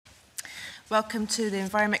Welcome to the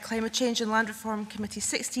Environment, Climate Change and Land Reform Committee's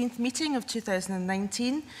 16th meeting of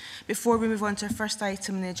 2019. Before we move on to our first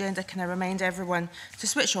item on the agenda, can I remind everyone to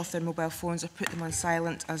switch off their mobile phones or put them on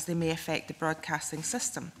silent, as they may affect the broadcasting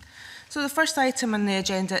system. So the first item on the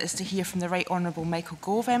agenda is to hear from the Right Honourable Michael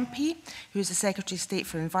Gove MP, who is the Secretary of State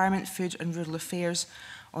for Environment, Food and Rural Affairs,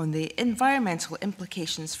 on the environmental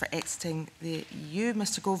implications for exiting the EU.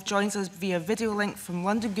 Mr Gove joins us via video link from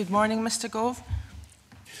London. Good morning, Mr Gove.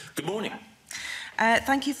 Good morning.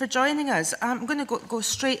 Thank you for joining us. I'm going to go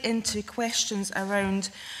straight into questions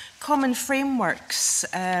around common frameworks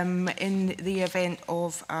in the event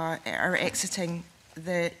of our exiting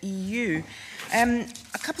the EU. A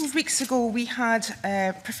couple of weeks ago, we had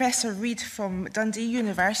Professor Reid from Dundee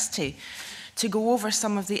University to go over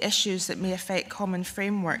some of the issues that may affect common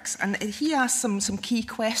frameworks. And he asked some key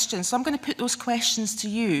questions. So I'm going to put those questions to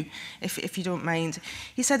you, if you don't mind.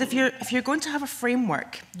 He said, if you're going to have a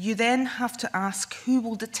framework, you then have to ask who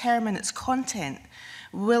will determine its content.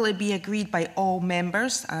 Will it be agreed by all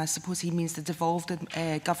members? I suppose he means the devolved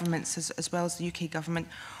governments as well as the UK government.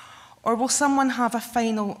 Or will someone have a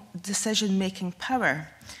final decision-making power?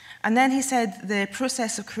 And then he said the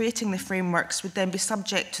process of creating the frameworks would then be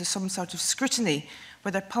subject to some sort of scrutiny,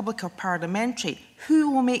 whether public or parliamentary.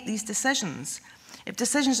 Who will make these decisions? If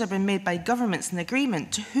decisions are being made by governments in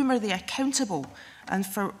agreement, to whom are they accountable and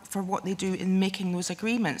for what they do in making those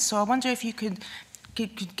agreements? So I wonder if you could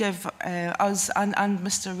give us and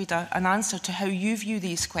Mr Reid an answer to how you view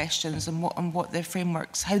these questions and what their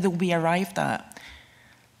frameworks, how they'll be arrived at.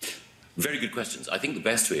 Very good questions. I think the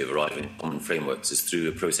best way of arriving at common frameworks is through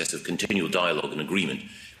a process of continual dialogue and agreement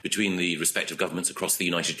between the respective governments across the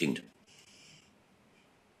United Kingdom.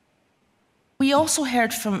 We also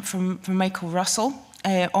heard from Michael Russell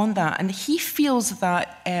on that, and he feels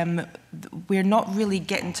that we're not really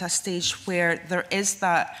getting to a stage where there is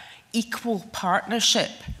that equal partnership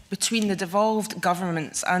between the devolved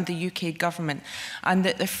governments and the UK government, and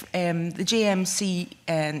that the JMC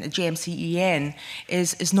and the JMCEN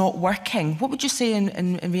is not working. What would you say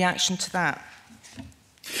in reaction to that?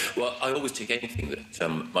 Well, I always take anything that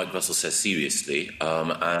Mike Russell says seriously,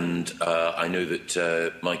 and I know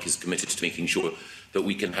that Mike is committed to making sure that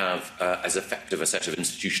we can have as effective a set of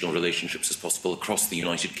institutional relationships as possible across the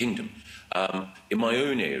United Kingdom. In my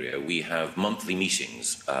own area, we have monthly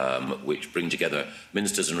meetings which bring together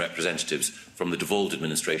ministers and representatives from the devolved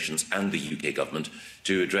administrations and the UK government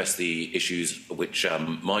to address the issues which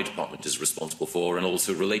my department is responsible for, and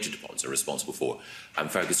also related departments are responsible for.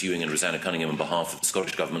 Fergus Ewing and Rosanna Cunningham on behalf of the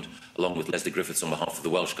Scottish Government, along with Leslie Griffiths on behalf of the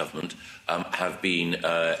Welsh Government, have been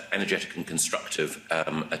energetic and constructive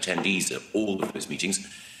attendees at all of those meetings.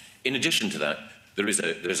 In addition to that, there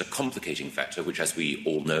is a complicating factor, which, as we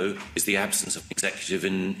all know, is the absence of an executive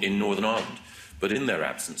in Northern Ireland. But in their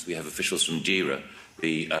absence, we have officials from DERA,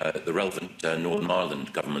 the relevant Northern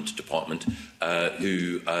Ireland government department,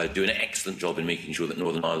 who do an excellent job in making sure that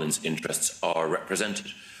Northern Ireland's interests are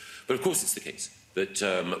represented. But of course it's the case that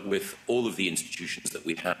with all of the institutions that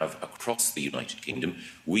we have across the United Kingdom,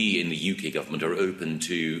 we in the UK government are open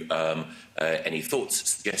to any thoughts,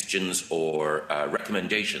 suggestions or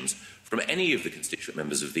recommendations from any of the constituent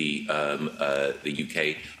members of the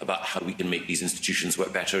UK about how we can make these institutions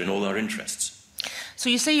work better in all our interests. So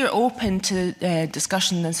you say you're open to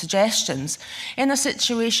discussion and suggestions. In a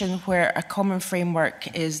situation where a common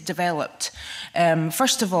framework is developed,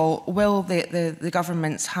 first of all, will the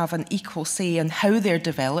governments have an equal say in how they're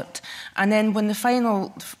developed? And then when the final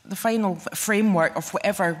framework of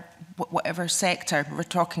whatever sector we're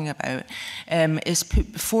talking about is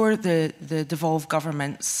put before the devolved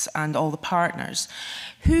governments and all the partners,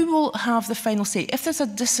 who will have the final say? If there's a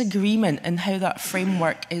disagreement in how that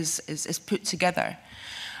framework is put together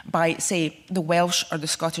by, say, the Welsh or the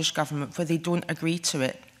Scottish government, where they don't agree to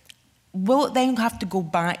it, will it then have to go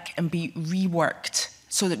back and be reworked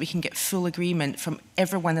so that we can get full agreement from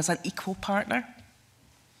everyone as an equal partner?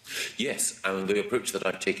 Yes, and the approach that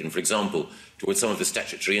I've taken, for example, towards some of the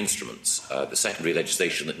statutory instruments, the secondary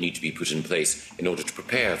legislation that need to be put in place in order to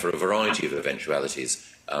prepare for a variety of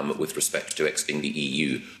eventualities with respect to exiting the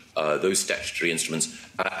EU. Those statutory instruments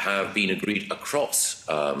have been agreed across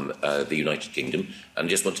the United Kingdom, and I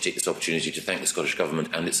just want to take this opportunity to thank the Scottish Government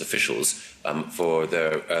and its officials for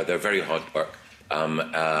their very hard work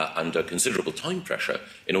under considerable time pressure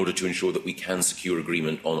in order to ensure that we can secure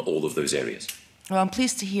agreement on all of those areas. Well, I'm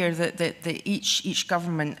pleased to hear that each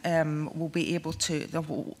government will be able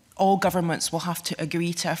to, all governments will have to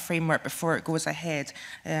agree to a framework before it goes ahead.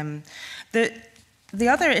 The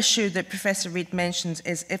other issue that Professor Reid mentions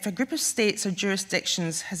is if a group of states or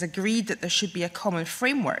jurisdictions has agreed that there should be a common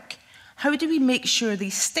framework, how do we make sure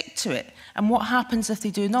they stick to it? And what happens if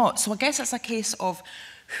they do not? So I guess it's a case of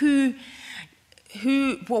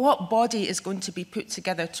what body is going to be put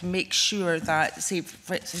together to make sure that, say,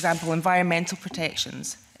 for example, environmental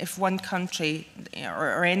protections, if one country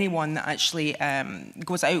or anyone that actually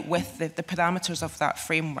goes out with the parameters of that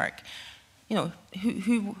framework, you know,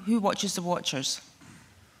 who watches the watchers?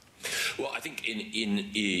 Well, I think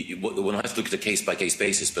one has to look at a case-by-case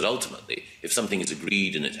basis, but ultimately, if something is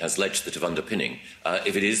agreed and it has legislative underpinning,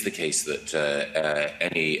 if it is the case that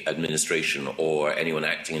any administration or anyone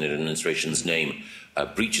acting in an administration's name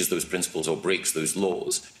breaches those principles or breaks those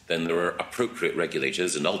laws, then there are appropriate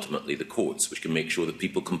regulators and ultimately the courts which can make sure that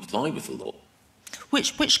people comply with the law.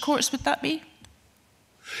 Which courts would that be?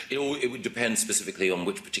 It would depend specifically on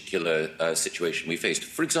which particular situation we faced.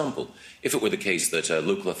 For example, if it were the case that a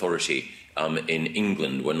local authority in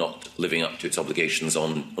England were not living up to its obligations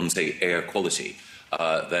on say, air quality,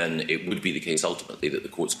 then it would be the case ultimately that the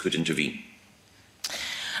courts could intervene.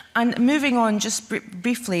 And moving on just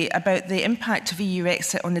briefly about the impact of EU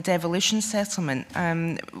exit on the devolution settlement,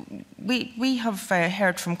 we have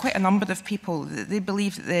heard from quite a number of people that they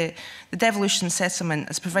believe that the devolution settlement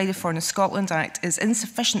as provided for in the Scotland Act is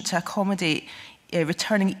insufficient to accommodate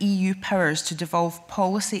returning EU powers to devolve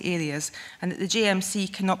policy areas, and that the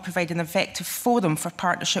JMC cannot provide an effective forum for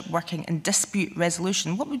partnership working and dispute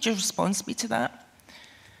resolution. What would your response be to that?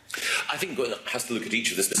 I think one has to look at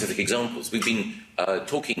each of the specific examples. We've been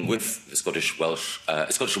talking with the Scottish and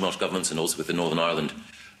Welsh governments and also with the Northern Ireland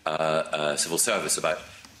civil service about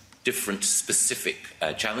different specific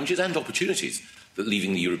challenges and opportunities that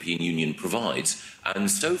leaving the European Union provides.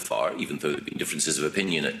 And so far, even though there have been differences of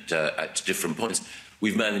opinion at different points,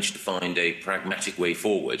 we've managed to find a pragmatic way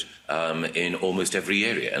forward in almost every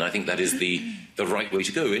area. And I think that is the right way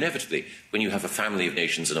to go. Inevitably, when you have a family of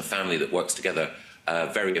nations and a family that works together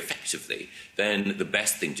very effectively, then the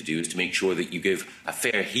best thing to do is to make sure that you give a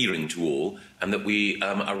fair hearing to all and that we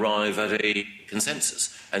arrive at a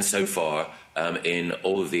consensus. And so far, in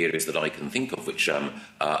all of the areas that I can think of which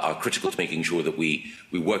are critical to making sure that we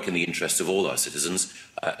work in the interests of all our citizens,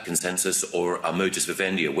 a consensus or a modus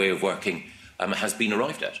vivendi, a way of working, has been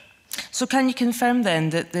arrived at. So can you confirm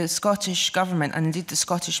then that the Scottish Government and indeed the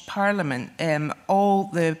Scottish Parliament, all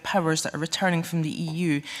the powers that are returning from the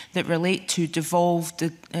EU that relate to devolved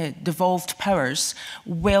powers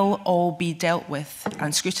will all be dealt with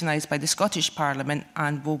and scrutinised by the Scottish Parliament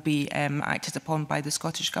and will be acted upon by the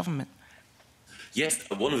Scottish Government? Yes,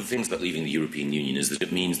 one of the things about leaving the European Union is that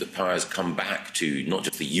it means that powers come back to not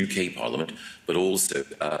just the UK Parliament, but also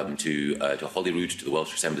to Holyrood, to the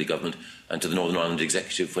Welsh Assembly Government and to the Northern Ireland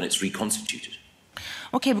Executive when it's reconstituted.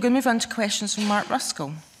 OK, we're going to move on to questions from Mark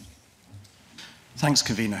Ruskell. Thanks,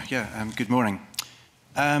 Convener. Good morning.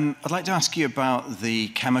 I'd like to ask you about the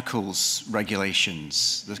chemicals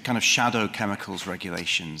regulations, the kind of shadow chemicals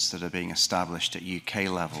regulations that are being established at UK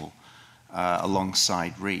level.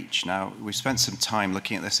 Alongside REACH. Now, we've spent some time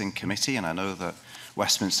looking at this in committee, and I know that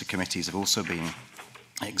Westminster committees have also been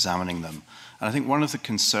examining them. And I think one of the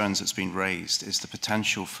concerns that's been raised is the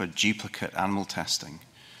potential for duplicate animal testing.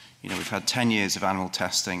 You know, we've had 10 years of animal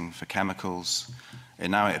testing for chemicals, and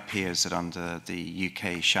now it appears that under the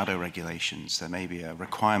UK shadow regulations, there may be a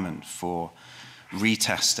requirement for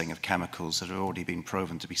retesting of chemicals that have already been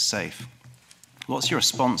proven to be safe. What's your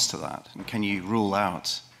response to that? And can you rule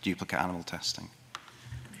out duplicate animal testing?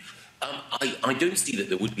 I don't see that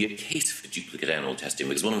there would be a case for duplicate animal testing,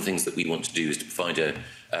 because one of the things that we want to do is to provide a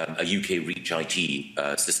UK REACH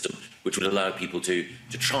IT system which would allow people to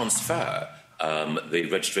transfer the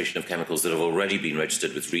registration of chemicals that have already been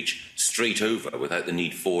registered with REACH straight over without the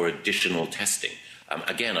need for additional testing.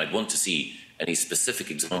 Again, I'd want to see any specific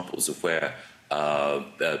examples of where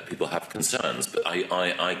people have concerns, but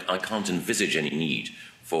I can't envisage any need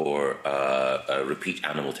for repeat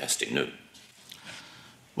animal testing, no.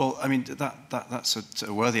 Well, I mean, that's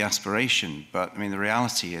a worthy aspiration, but I mean, the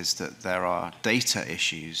reality is that there are data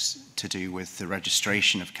issues to do with the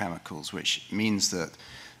registration of chemicals, which means that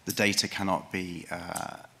the data cannot be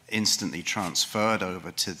instantly transferred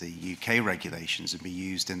over to the UK regulations and be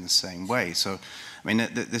used in the same way. So, I mean,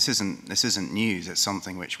 this isn't news. It's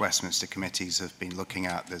something which Westminster committees have been looking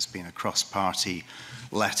at. There's been a cross-party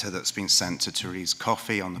letter that's been sent to Therese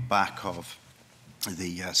Coffey on the back of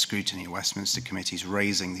the scrutiny of Westminster committees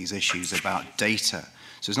raising these issues about data.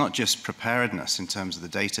 So it's not just preparedness in terms of the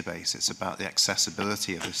database, it's about the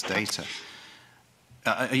accessibility of this data.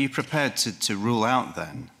 Are you prepared to rule out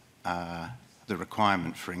then the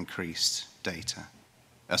requirement for increased data,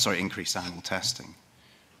 increased animal testing?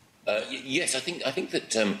 Yes, I think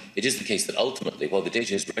that it is the case that ultimately, while the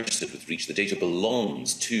data is registered with REACH, the data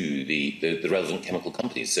belongs to the relevant chemical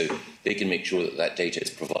companies, so they can make sure that that data is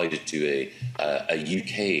provided to a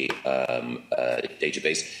UK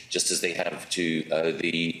database, just as they have to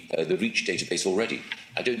the REACH database already.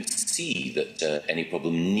 I don't see that any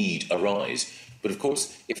problem need arise. But of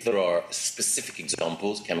course, if there are specific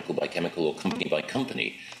examples, chemical by chemical or company by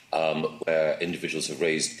company, where individuals have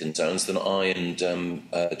raised concerns, then I and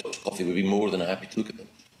Dr. Coffey would be more than happy to look at them.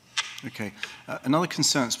 Okay. Another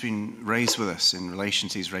concern that's been raised with us in relation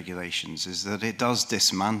to these regulations is that it does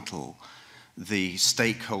dismantle the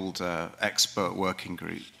stakeholder expert working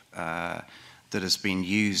group that has been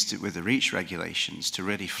used with the REACH regulations to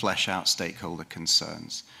really flesh out stakeholder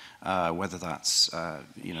concerns. Whether that's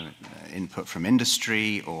input from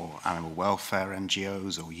industry or animal welfare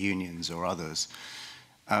NGOs or unions or others.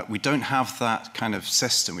 We don't have that kind of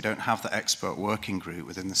system. We don't have the expert working group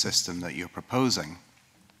within the system that you're proposing.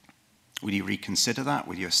 Will you reconsider that?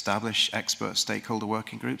 Will you establish expert stakeholder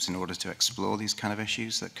working groups in order to explore these kind of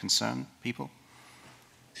issues that concern people?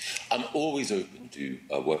 I'm always open to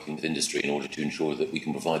working with industry in order to ensure that we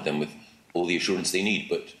can provide them with all the assurance they need.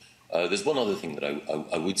 But there's one other thing that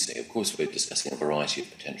I would say. Of course, we're discussing a variety of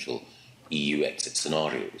potential EU exit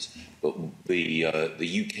scenarios, but the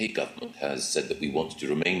UK government has said that we want to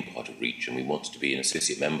remain part of REACH and we want to be an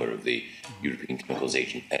associate member of the European Chemicals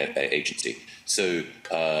Agency. So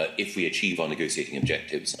if we achieve our negotiating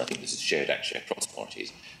objectives, and I think this is shared actually across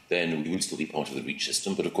parties, then we would still be part of the REACH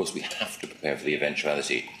system. But of course, we have to prepare for the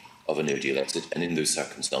eventuality of a no-deal exit, and in those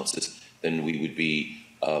circumstances, then we would be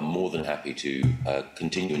more than happy to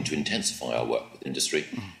continue and to intensify our work with industry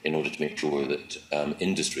in order to make sure that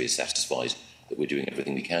industry is satisfied that we're doing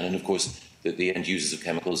everything we can, and of course that the end users of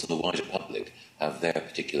chemicals and the wider public have their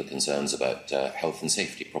particular concerns about health and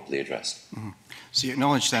safety properly addressed. Mm-hmm. So you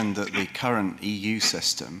acknowledge then that the current EU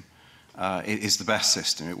system is the best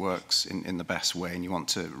system, it works in the best way, and you want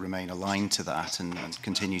to remain aligned to that and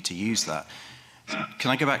continue to use that.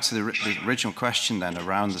 Can I go back to the original question then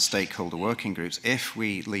around the stakeholder working groups? If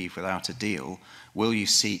we leave without a deal, will you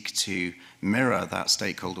seek to mirror that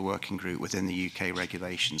stakeholder working group within the UK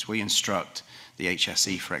regulations? Will you instruct the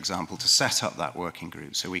HSE, for example, to set up that working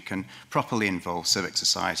group so we can properly involve civic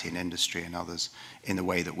society and industry and others in the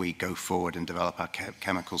way that we go forward and develop our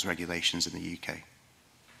chemicals regulations in the UK?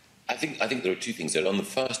 I think there are two things there. On the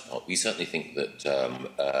first part, we certainly think that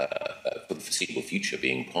for the foreseeable future,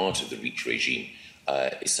 being part of the REACH regime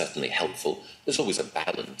is certainly helpful. There's always a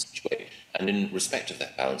balance each way. And in respect of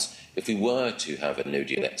that balance, if we were to have a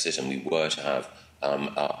no-deal exit and we were to have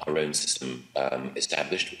our own system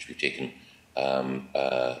established, which we've taken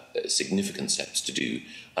significant steps to do,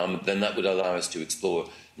 then that would allow us to explore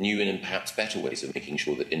new and perhaps better ways of making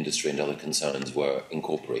sure that industry and other concerns were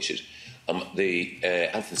incorporated. The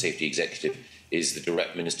Health and Safety Executive is the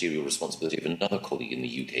direct ministerial responsibility of another colleague in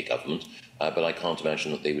the UK government, but I can't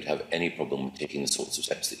imagine that they would have any problem with taking the sorts of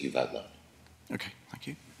steps that you've outlined. Okay, thank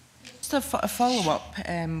you. Just a follow-up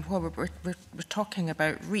while we're talking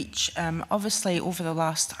about REACH. Obviously, over the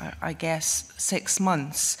last, I guess, 6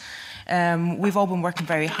 months, we've all been working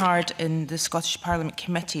very hard in the Scottish Parliament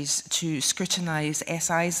committees to scrutinise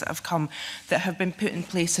SIs that have been put in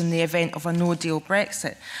place in the event of a no-deal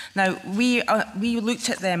Brexit. Now, we looked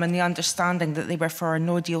at them in the understanding that they were for a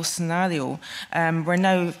no-deal scenario. We're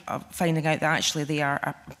now finding out that actually they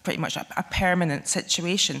are pretty much a permanent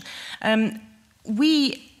situation.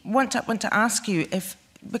 We want to ask you if,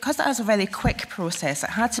 because that is a very quick process, it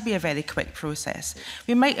had to be a very quick process,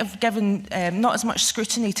 we might have given not as much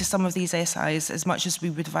scrutiny to some of these SIs as much as we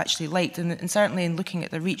would have actually liked, and certainly in looking at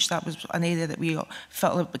the REACH, that was an area that we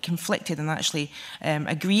felt a little bit conflicted in actually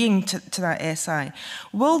agreeing to that SI.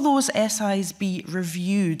 Will those SIs be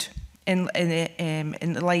reviewed in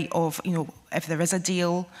the light of, you know, if there is a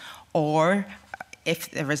deal or if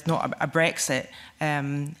there is not a Brexit?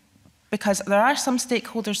 Because there are some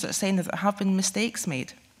stakeholders that are saying that there have been mistakes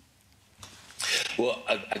made. Well,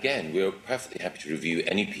 again, we're perfectly happy to review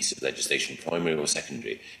any piece of legislation, primary or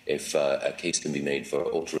secondary, if a case can be made for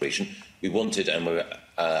alteration. We wanted, and we're,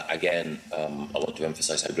 again, I want to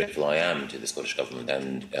emphasise how grateful I am to the Scottish Government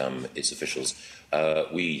and its officials.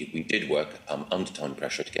 We did work under time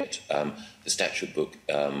pressure to get the statute book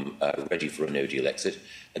ready for a no-deal exit.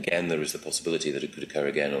 Again, there is the possibility that it could occur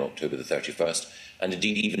again on October the 31st. And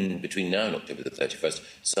indeed, even between now and October the 31st,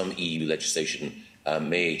 some EU legislation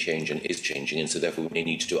may change and is changing, and so therefore we may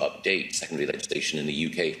need to update secondary legislation in the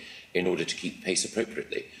UK in order to keep pace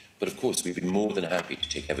appropriately. But of course, we'd be more than happy to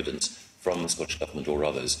take evidence from the Scottish Government or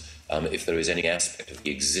others if there is any aspect of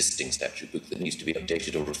the existing statute book that needs to be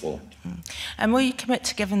updated or reformed. And will you commit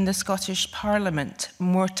to giving the Scottish Parliament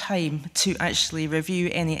more time to actually review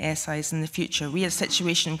any SIs in the future? We had a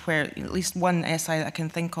situation where at least one SI that I can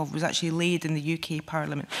think of was actually laid in the UK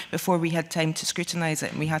Parliament before we had time to scrutinise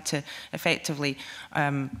it, and we had to effectively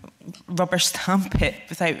rubber stamp it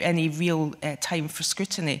without any real time for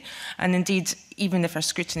scrutiny. And indeed, even if our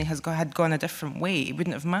scrutiny had gone a different way, it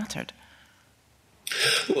wouldn't have mattered.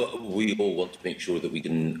 Well, we all want to make sure that we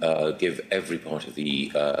can give every part of the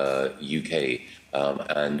UK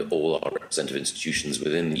and all our representative institutions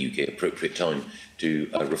within the UK appropriate time to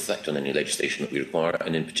reflect on any legislation that we require,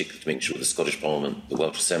 and in particular to make sure the Scottish Parliament, the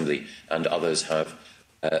Welsh Assembly and others have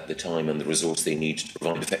the time and the resource they need to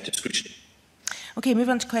provide effective scrutiny. OK, move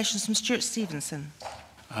on to questions from Stuart Stevenson.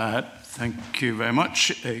 Thank you very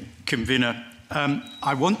much, Convener.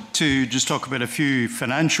 I want to just talk about a few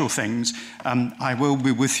financial things. I will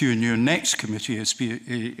be with you in your next committee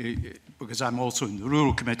because I'm also in the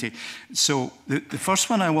Rural Committee. So the first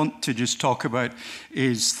one I want to just talk about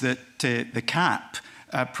is that the CAP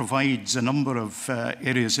provides a number of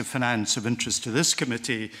areas of finance of interest to this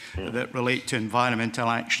committee that relate to environmental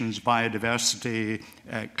actions, biodiversity,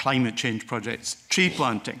 climate change projects, tree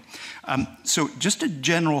planting. So just a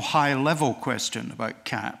general high-level question about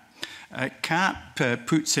CAP. CAP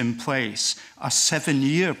puts in place a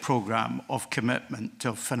 7-year programme of commitment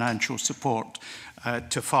of financial support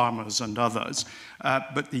to farmers and others.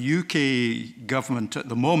 But the UK government at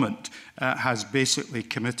the moment has basically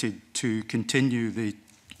committed to continue the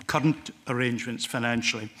current arrangements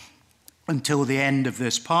financially until the end of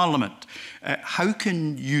this Parliament. How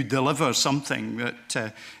can you deliver something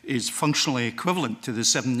that is functionally equivalent to the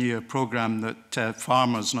 7-year programme that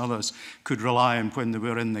farmers and others could rely on when they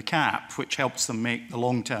were in the CAP, which helps them make the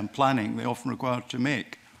long-term planning they often require to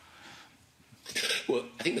make? Well,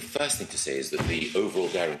 I think the first thing to say is that the overall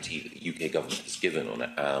guarantee that the UK government has given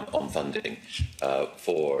on funding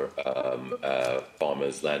for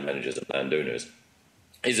farmers, land managers and landowners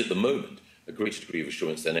is at the moment a greater degree of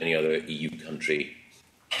assurance than any other EU country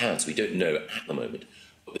has. We don't know at the moment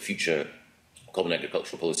what the future Common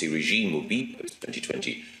Agricultural Policy regime will be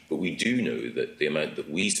post-2020, but we do know that the amount that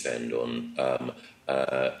we spend on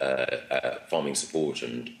farming support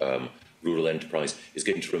and rural enterprise is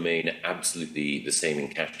going to remain absolutely the same in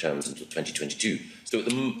cash terms until 2022. So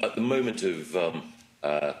at the moment of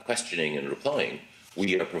questioning and replying,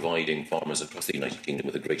 we are providing farmers across the United Kingdom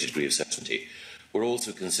with a greater degree of certainty. We're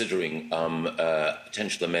also considering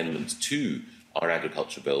potential amendments to our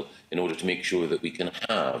agriculture bill in order to make sure that we can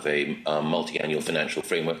have a multi-annual financial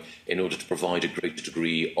framework in order to provide a greater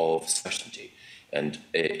degree of certainty. And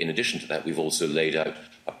in addition to that, we've also laid out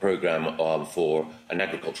a programme for an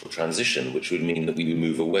agricultural transition, which would mean that we would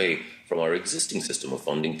move away from our existing system of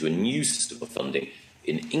funding to a new system of funding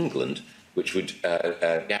in England, which would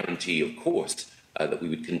guarantee, of course, that we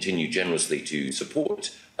would continue generously to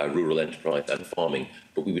support rural enterprise and farming,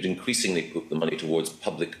 but we would increasingly put the money towards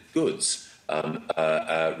public goods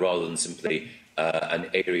rather than simply an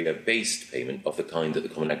area-based payment of the kind that the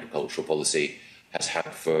Common Agricultural Policy has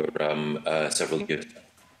had for several years.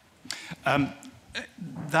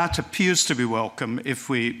 That appears to be welcome if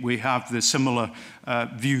we have the similar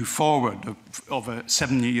view forward of a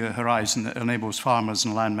 7-year horizon that enables farmers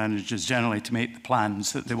and land managers generally to make the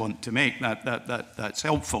plans that they want to make. That's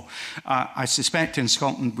helpful. I suspect in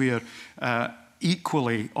Scotland we are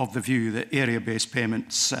equally of the view that area-based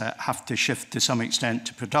payments have to shift to some extent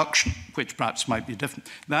to production, which perhaps might be different.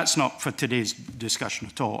 That's not for today's discussion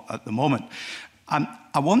at all at the moment.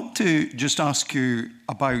 I want to just ask you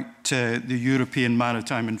about the European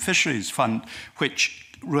Maritime and Fisheries Fund, which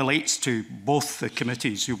relates to both the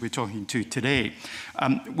committees you'll be talking to today.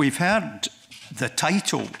 We've heard the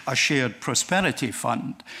title, a shared prosperity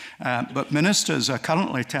fund, but ministers are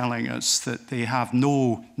currently telling us that they have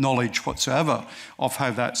no knowledge whatsoever of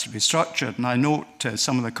how that's to be structured. And I note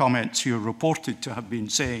some of the comments you're reported to have been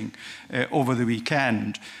saying over the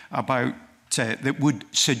weekend about that would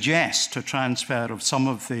suggest a transfer of some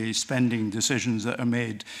of the spending decisions that are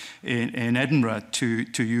made in Edinburgh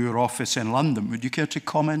to your office in London. Would you care to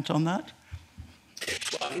comment on that?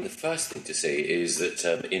 Well, I think the first thing to say is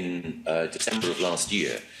that in December of last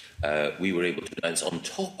year, we were able to announce on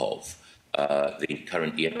top of the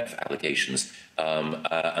current EMF allocations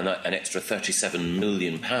an extra £37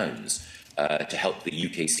 million to help the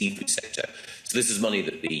UK seafood sector. So this is money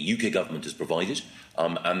that the UK government has provided,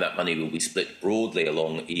 and that money will be split broadly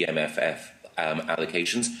along EMFF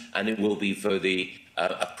allocations, and it will be for the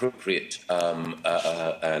appropriate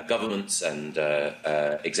governments and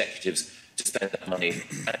executives to spend that money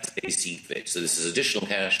as they see fit. So this is additional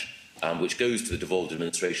cash which goes to the devolved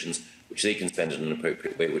administrations, which they can spend in an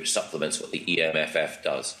appropriate way, which supplements what the EMFF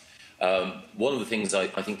does. One of the things I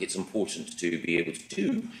think it's important to be able to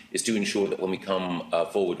do is to ensure that when we come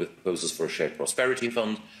forward with proposals for a shared prosperity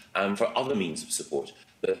fund and for other means of support,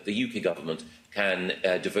 that the UK government can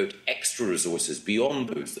devote extra resources beyond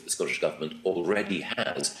those that the Scottish Government already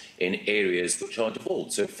has in areas which are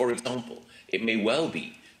devolved. So, for example, it may well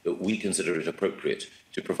be that we consider it appropriate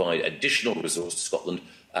to provide additional resource to Scotland,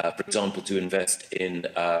 for example, to invest in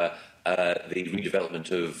the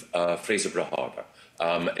redevelopment of Fraserburgh Harbour.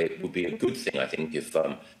 It would be a good thing, I think, if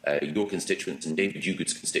your constituents and David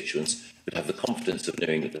Ugood's constituents would have the confidence of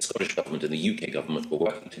knowing that the Scottish Government and the UK Government were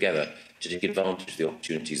working together to take advantage of the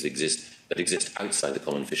opportunities that exist outside the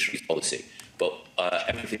common fisheries policy. But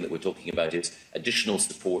everything that we're talking about is additional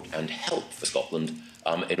support and help for Scotland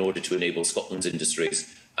in order to enable Scotland's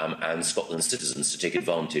industries and Scotland's citizens to take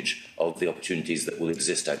advantage of the opportunities that will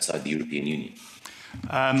exist outside the European Union.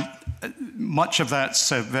 Much of that's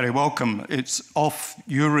very welcome. It's off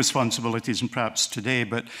your responsibilities and perhaps today,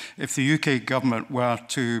 but if the UK government were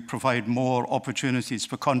to provide more opportunities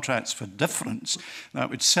for contracts for difference, that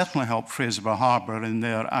would certainly help Fraserburgh Harbour in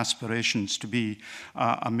their aspirations to be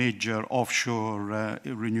a major offshore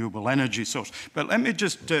renewable energy source. But let me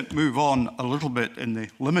just move on a little bit in the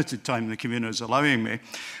limited time the convener is allowing me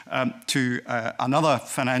to another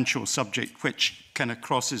financial subject which kind of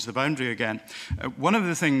crosses the boundary again. One of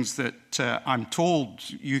the things that I'm told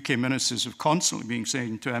UK ministers have constantly been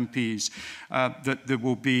saying to MPs that there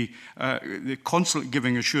will be they're constantly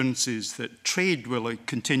giving assurances that trade will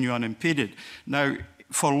continue unimpeded. Now,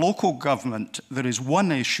 for local government, there is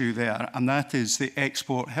one issue there, and that is the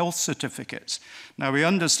export health certificates. Now, we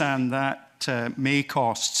understand that may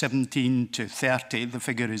cost 17 to 30, the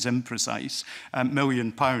figure is imprecise, £1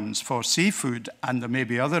 million for seafood, and there may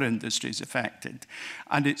be other industries affected.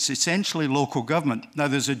 And it's essentially local government. Now,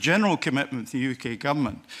 there's a general commitment of the UK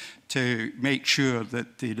government to make sure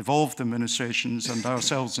that the devolved administrations and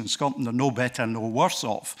ourselves in Scotland are no better, no worse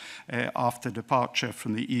off after departure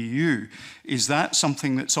from the EU. Is that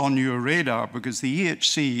something that's on your radar? Because the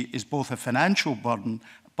EHC is both a financial burden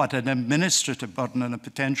but an administrative burden and a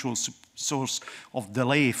potential source of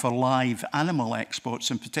delay for live animal exports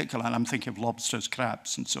in particular, and I'm thinking of lobsters,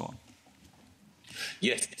 crabs and so on.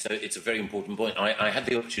 Yes, it's a very important point. I had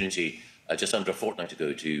the opportunity just under a fortnight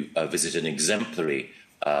ago to visit an exemplary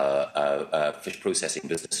fish processing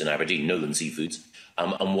business in Aberdeen, Nolan Seafoods,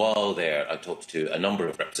 and while there I talked to a number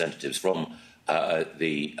of representatives from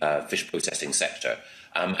the fish processing sector,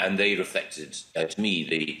 and they reflected to me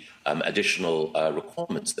the additional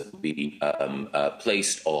requirements that would be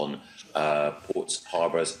placed on ports,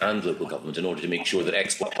 harbours and local government in order to make sure that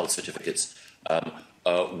export health certificates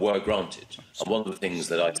were granted. And one of the things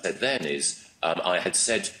that I said then is I had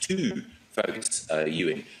said to Fergus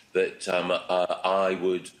Ewing that I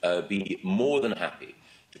would be more than happy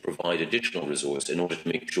to provide additional resource in order to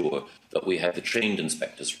make sure that we have the trained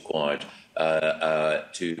inspectors required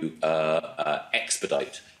to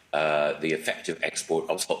expedite the effective export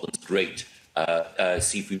of Scotland's great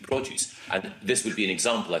seafood produce. And this would be an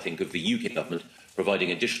example, I think, of the UK government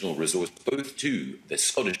providing additional resource both to the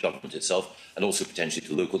Scottish government itself and also potentially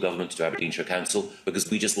to local government, to Aberdeenshire Council, because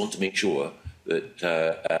we just want to make sure that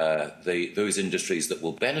those industries that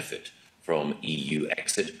will benefit from EU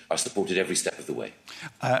exit are supported every step of the way.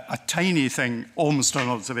 A tiny thing, almost an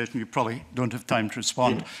observation, you probably don't have time to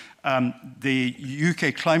respond. The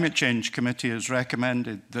UK Climate Change Committee has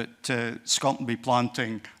recommended that Scotland be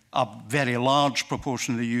planting a very large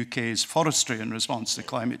proportion of the UK's forestry in response to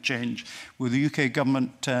climate change. Will the UK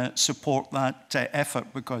government support that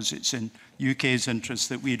effort, because it's in UK's interest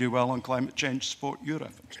that we do well on climate change, support your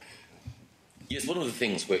efforts? Yes, one of the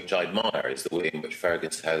things which I admire is the way in which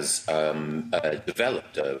Fergus has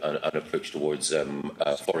developed an approach towards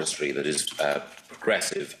forestry that is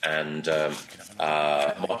progressive and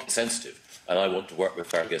market sensitive. And I want to work with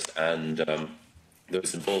Fergus and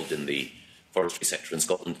those involved in the forestry sector in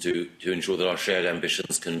Scotland to ensure that our shared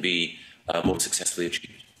ambitions can be more successfully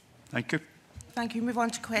achieved. Thank you. Thank you. Move on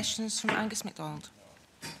to questions from Angus MacDonald.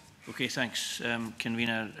 Okay, thanks,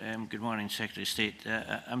 Convener. Good morning, Secretary of State.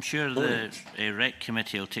 I'm sure the REC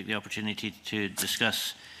Committee will take the opportunity to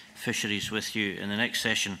discuss fisheries with you in the next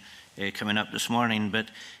session coming up this morning.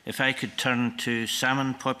 But if I could turn to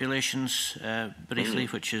salmon populations briefly,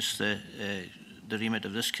 which is the remit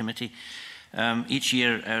of this committee. Each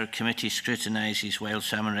year, our committee scrutinises wild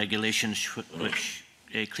salmon regulations which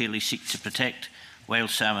clearly seek to protect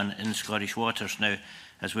wild salmon in Scottish waters. Now,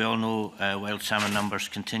 as we all know, wild salmon numbers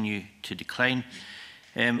continue to decline.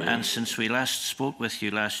 And since we last spoke with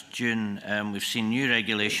you last June, we've seen new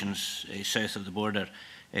regulations south of the border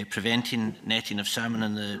preventing netting of salmon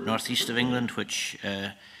in the northeast of England, which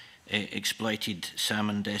exploited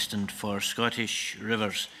salmon destined for Scottish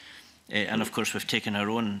rivers. And of course, we've taken our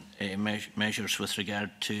own measures with regard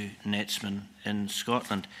to netsmen in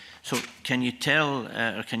Scotland. So can you tell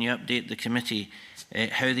or can you update the committee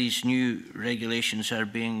how these new regulations are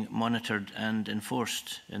being monitored and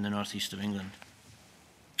enforced in the northeast of England?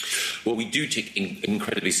 Well, we do take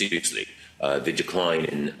incredibly seriously the decline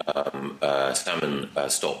in salmon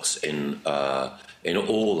stocks in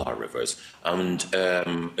all our rivers. And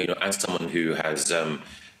as someone who has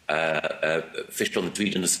fished on the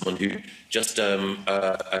Tweed, and as someone who just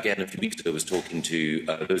again a few weeks ago was talking to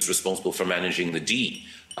those responsible for managing the Dee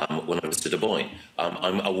when I was to Dubai,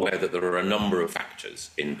 I'm aware that there are a number of factors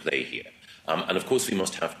in play here. And of course, we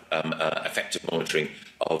must have effective monitoring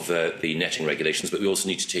of the netting regulations, but we also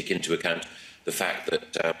need to take into account the fact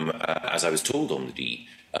that, as I was told on the Dee,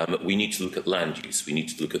 we need to look at land use. We need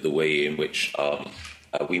to look at the way in which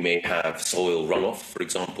we may have soil runoff, for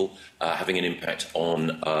example, having an impact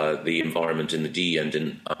on the environment in the Dee and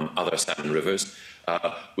in other salmon rivers.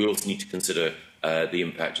 We also need to consider the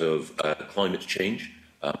impact of climate change.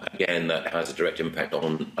 Again, that has a direct impact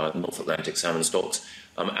on North Atlantic salmon stocks.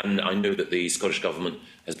 And I know that the Scottish Government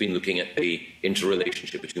has been looking at the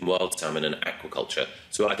interrelationship between wild salmon and aquaculture.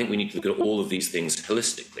 So I think we need to look at all of these things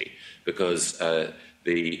holistically, because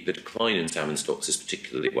the decline in salmon stocks is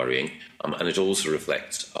particularly worrying, and it also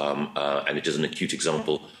reflects, and it is an acute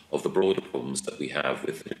example of the broader problems that we have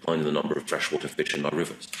with the decline in the number of freshwater fish in our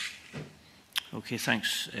rivers. Okay,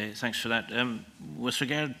 thanks. Thanks for that. With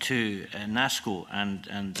regard to NASCO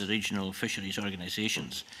and the regional fisheries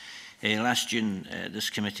organisations, last June this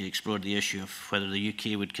committee explored the issue of whether the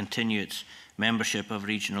UK would continue its membership of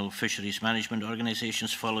regional fisheries management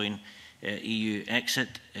organisations following EU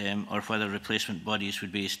exit, or whether replacement bodies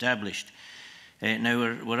would be established. Now,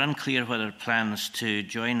 we're unclear whether plans to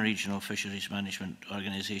join regional fisheries management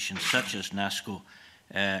organisations such as NASCO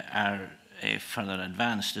are further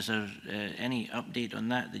advanced. Is there any update on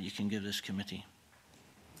that you can give this committee?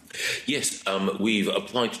 Yes, we've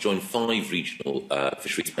applied to join 5 regional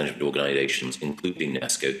fisheries management organisations, including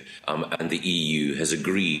NASCO, and the EU has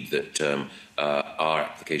agreed that our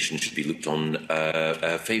application should be looked on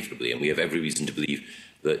favourably, and we have every reason to believe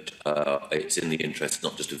that it's in the interest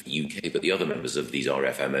not just of the UK but the other members of these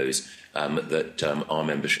RFMOs that our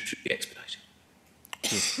membership should be expedited.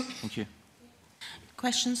 Okay. Thank you.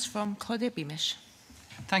 Questions from Claudia Beamish.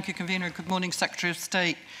 Thank you, Convener. Good morning, Secretary of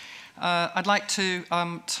State. I'd like to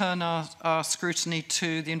turn our scrutiny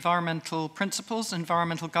to the environmental principles,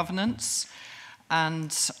 environmental governance, and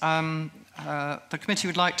the committee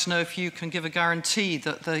would like to know if you can give a guarantee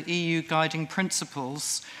that the EU guiding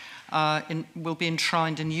principles will be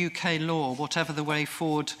enshrined in UK law, whatever the way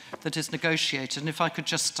forward that is negotiated. And if I could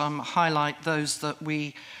just highlight those that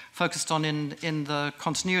we focused on in the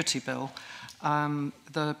continuity bill.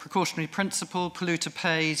 The precautionary principle, polluter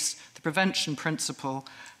pays, the prevention principle,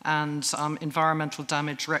 and environmental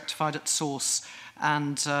damage rectified at source.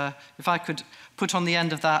 And if I could put on the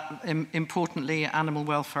end of that, importantly, animal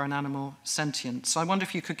welfare and animal sentience. So I wonder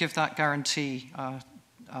if you could give that guarantee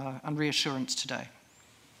and reassurance today.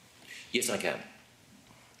 Yes, I can.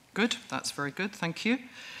 Good, that's very good, thank you.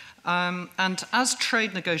 And as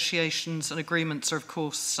trade negotiations and agreements are, of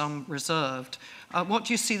course, reserved, what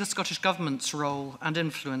do you see the Scottish Government's role and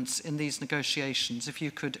influence in these negotiations? If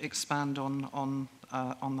you could expand on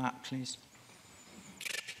that, please.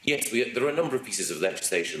 Yes, there are a number of pieces of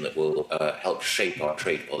legislation that will help shape our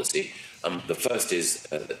trade policy. The first is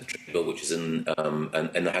the trade bill, which is in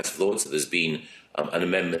the House of Lords. So there's been an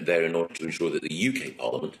amendment there in order to ensure that the UK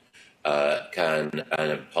Parliament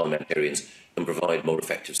and parliamentarians can provide more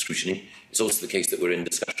effective scrutiny. It's also the case that we're in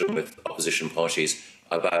discussion with opposition parties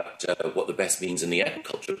about what the best means in the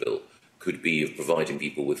agriculture bill could be of providing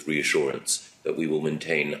people with reassurance that we will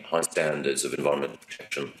maintain high standards of environmental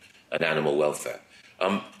protection and animal welfare.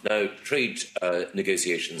 Now, trade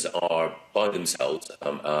negotiations are by themselves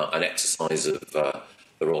an exercise of the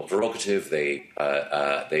royal prerogative.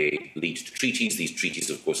 They lead to treaties. These treaties,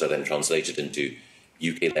 of course, are then translated into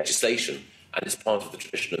UK legislation, and it's part of the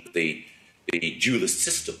tradition of the dualist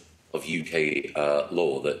system of UK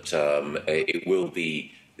law that it will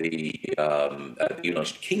be the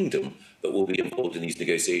United Kingdom that will be involved in these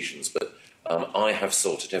negotiations. But I have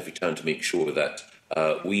sought at every turn to make sure that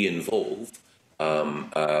we involve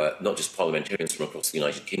not just parliamentarians from across the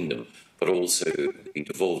United Kingdom, but also the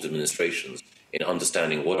devolved administrations in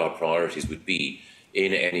understanding what our priorities would be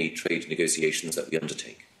in any trade negotiations that we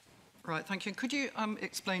undertake. Right, thank you. Could you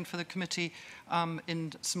explain for the committee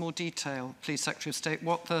in some more detail, please, Secretary of State,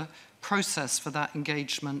 what the process for that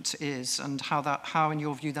engagement is and how in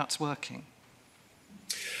your view, that's working?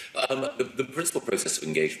 The principal process of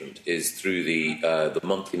engagement is through the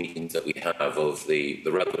monthly meetings that we have of the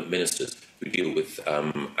relevant ministers who deal with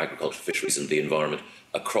agriculture, fisheries and the environment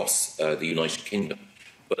across the United Kingdom.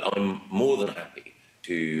 But I'm more than happy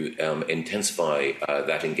to intensify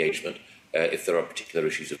that engagement if there are particular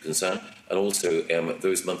issues of concern. And also,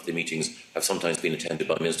 those monthly meetings have sometimes been attended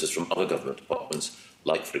by ministers from other government departments,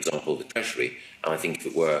 like, for example, the Treasury. And I think if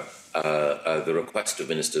it were the request of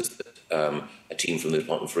ministers that a team from the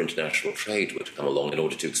Department for International Trade were to come along in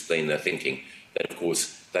order to explain their thinking, then, of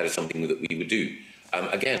course, that is something that we would do.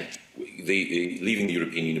 Again, leaving the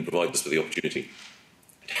European Union provides us with the opportunity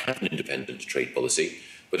to have an independent trade policy,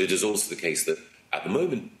 but it is also the case that at the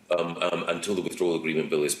moment, until the withdrawal agreement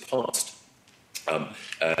bill is passed,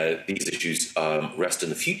 these issues rest in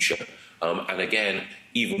the future. And again,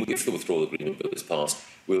 even if the withdrawal agreement bill is passed,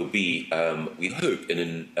 we'll be, we hope, in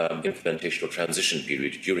an implementation or transition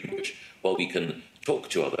period during which, while we can talk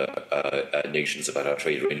to other nations about our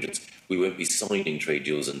trade arrangements, we won't be signing trade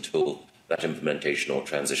deals until that implementation or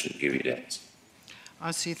transition period ends.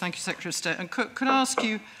 I see. Thank you, Secretary of State. And could I ask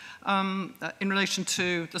you, in relation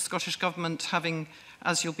to the Scottish Government having,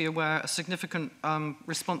 as you'll be aware, a significant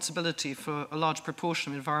responsibility for a large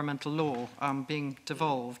proportion of environmental law being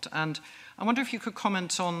devolved. And I wonder if you could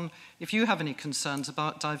comment on if you have any concerns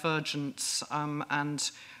about divergence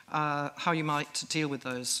and how you might deal with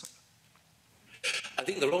those. I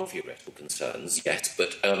think there are theoretical concerns, yes,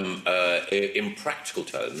 but in practical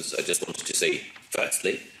terms, I just wanted to say,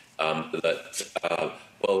 firstly, that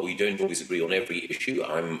while we don't always agree on every issue,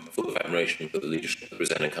 I'm full of admiration for the leadership that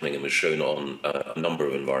Rosanna Cunningham has shown on a number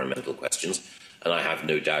of environmental questions, and I have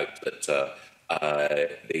no doubt that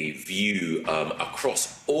the view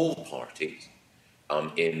across all parties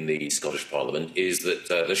in the Scottish Parliament is that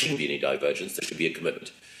there shouldn't be any divergence. There should be a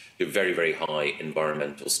commitment to very, very high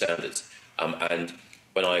environmental standards. And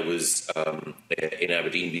when I was in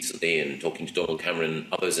Aberdeen recently and talking to Donald Cameron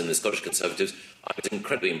and others in the Scottish Conservatives, I was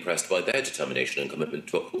incredibly impressed by their determination and commitment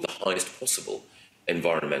to uphold the highest possible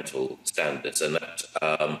environmental standards, and that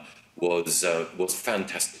was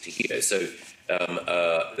fantastic to hear. So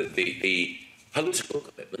the political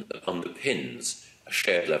commitment that underpins a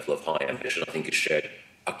shared level of high ambition, I think, is shared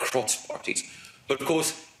across parties. But of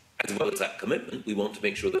course, as well as that commitment, we want to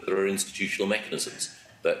make sure that there are institutional mechanisms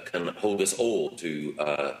that can hold us all to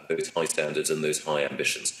those high standards and those high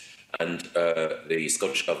ambitions. And the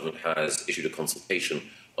Scottish Government has issued a consultation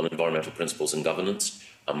on environmental principles and governance,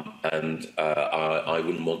 and I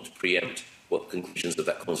wouldn't want to preempt what the conclusions of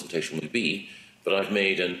that consultation would be, but I've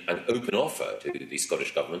made an open offer to the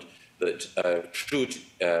Scottish Government that should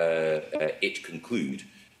it conclude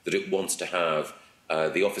that it wants to have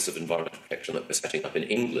the Office of Environmental Protection that we're setting up in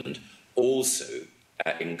England also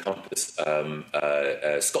encompass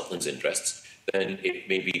Scotland's interests, then it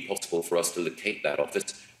may be possible for us to locate that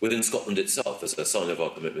office within Scotland itself as a sign of our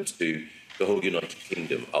commitment to the whole United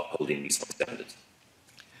Kingdom upholding these high standards.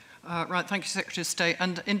 Right, thank you, Secretary of State.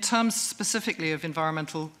 And in terms specifically of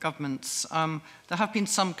environmental governments, there have been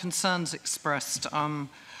some concerns expressed, not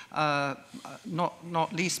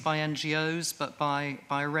least by NGOs, but by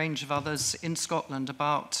a range of others in Scotland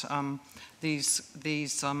about these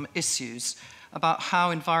issues, about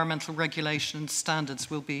how environmental regulation and standards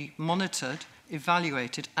will be monitored,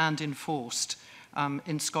 evaluated and enforced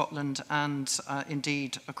in Scotland and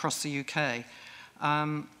indeed across the UK.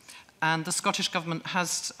 And the Scottish Government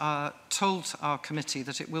has told our committee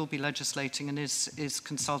that it will be legislating and is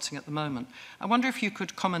consulting at the moment. I wonder if you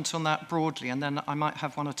could comment on that broadly, and then I might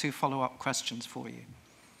have one or two follow-up questions for you.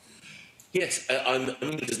 Yes, I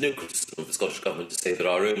mean, there's no criticism of the Scottish Government to say that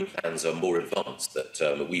our own plans are more advanced,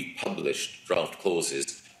 that we've published draft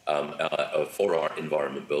clauses for our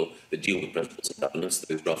Environment Bill that deal with principles of governance.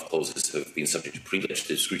 Those draft clauses have been subject to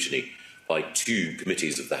pre-legislative scrutiny by 2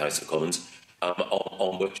 committees of the House of Commons,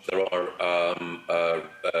 on which there are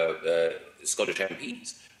Scottish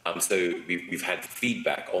MPs. So we've had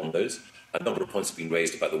feedback on those. A number of points have been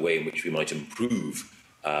raised about the way in which we might improve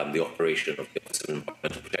the operation of the Office of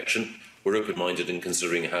Environmental Protection. We're open-minded in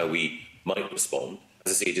considering how we might respond.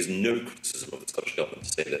 As I say, it is no criticism of the Scottish Government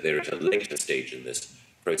to say that they're at a later stage in this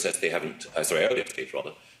process. They haven't, earlier stage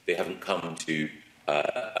rather, they haven't come to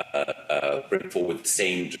bring forward the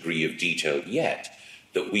same degree of detail yet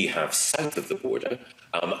that we have south of the border.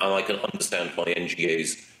 And I can understand why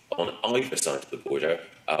NGOs on either side of the border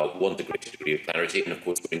want a greater degree of clarity. And of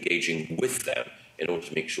course, we're engaging with them in order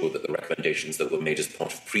to make sure that the recommendations that were made as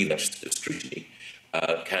part of pre-legislative scrutiny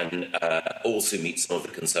can also meet some of the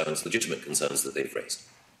concerns, legitimate concerns that they've raised.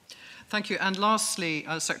 Thank you. And lastly,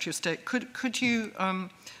 Secretary of State, could you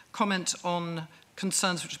comment on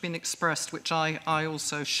concerns which have been expressed, which I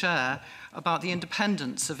also share, about the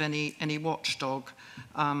independence of any watchdog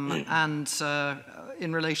and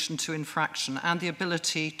in relation to infraction, and the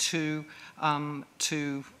ability to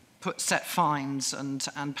set fines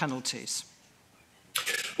and penalties?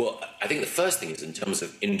 Well, I think the first thing is in terms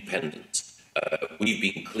of independence. We've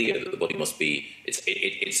been clear that the body must be,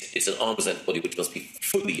 it's an arm's length body which must be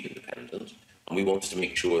fully independent, and we wanted to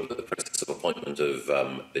make sure that the process of appointment of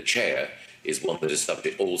the chair is one that is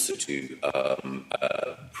subject also to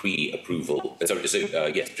pre-approval,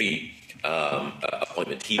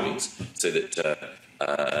 appointment hearings, so that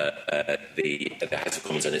the House of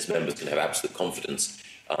Commons and its members can have absolute confidence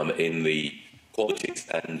in the qualities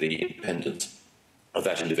and the independence of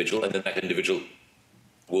that individual, and then that individual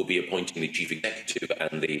will be appointing the chief executive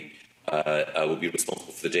and will be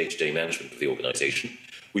responsible for the day-to-day management of the organisation.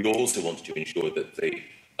 We also want to ensure that the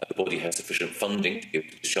body has sufficient funding to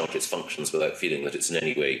discharge its functions without feeling that it's in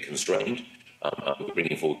any way constrained. We're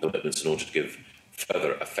bringing forward commitments in order to give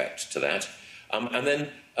further effect to that. And then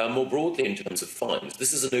more broadly in terms of fines,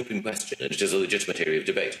 this is an open question and it is a legitimate area of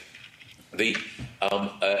debate. The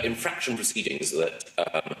infraction proceedings that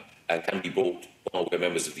can be brought where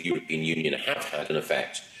members of the European Union have had an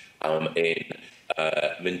effect in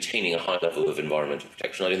maintaining a high level of environmental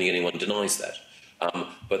protection. I don't think anyone denies that.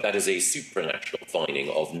 But that is a supranational fining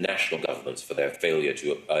of national governments for their failure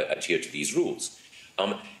to adhere to these rules.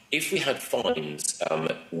 If we had fines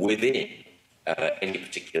within any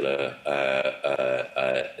particular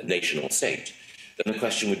nation or state, then the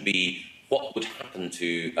question would be, what would happen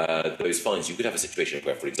to those fines? You could have a situation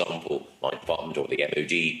where, for example, my department or the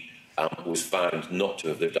MOD was found not to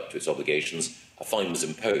have lived up to its obligations, a fine was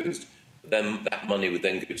imposed, then that money would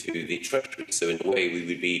then go to the Treasury. So in a way, we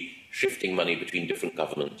would be shifting money between different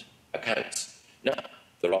government accounts. Now,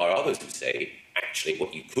 there are others who say, actually,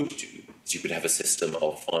 what you could do is you could have a system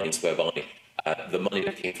of fines whereby the money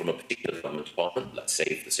that came from a particular government department, let's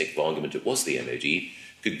say for the sake of argument it was the MOD,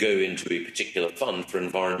 could go into a particular fund for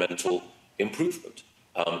environmental improvement.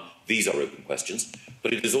 These are open questions,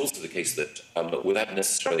 but it is also the case that without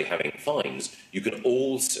necessarily having fines, you can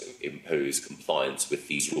also impose compliance with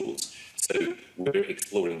these rules. So we're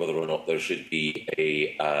exploring whether or not there should be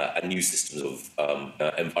a new system of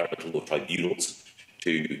environmental law tribunals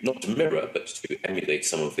not to mirror, but to emulate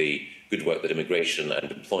some of the good work that immigration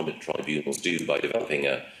and employment tribunals do by developing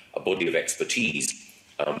a body of expertise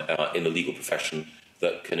in the legal profession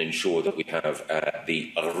that can ensure that we have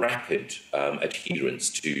the rapid adherence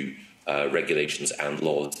to regulations and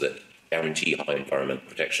laws that guarantee high environmental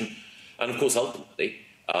protection. And of course, ultimately,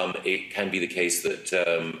 it can be the case that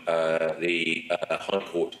the High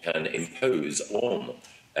Court can impose on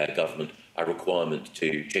government a requirement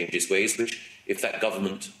to change its ways, which, if that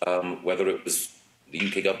government, whether it was the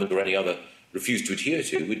UK government or any other, refused to adhere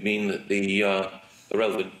to, would mean that the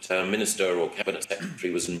relevant minister or cabinet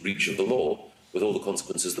secretary was in breach of the law, with all the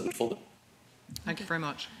consequences that would follow. Thank you very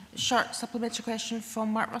much. Short supplementary question from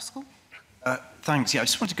Mark Ruskell. Thanks. Yeah, I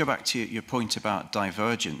just want to go back to your point about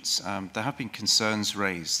divergence. There have been concerns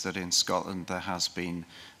raised that in Scotland there has been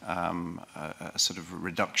a sort of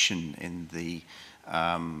reduction in the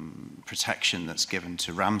protection that's given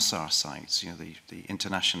to Ramsar sites, you know, the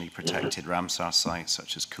internationally protected Ramsar sites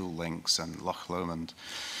such as Cool Links and Loch Lomond.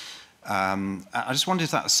 I just wonder if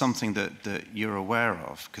that's something that you're aware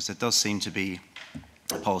of, because there does seem to be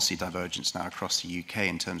a policy divergence now across the UK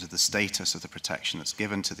in terms of the status of the protection that's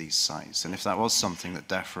given to these sites, and if that was something that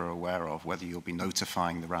DEFRA are aware of, whether you'll be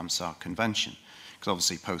notifying the Ramsar Convention, because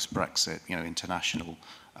obviously post-Brexit, you know, international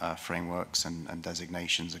frameworks and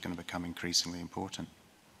designations are going to become increasingly important.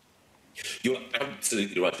 You're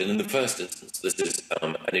absolutely right, and in the first instance, this is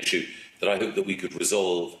an issue that I hope that we could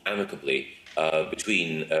resolve amicably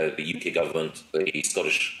between the UK government, the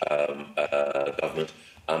Scottish government,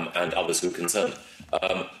 and others who are concerned.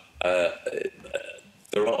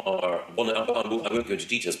 There are I won't go into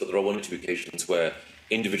details, but there are one or two occasions where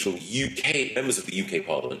individual members of the UK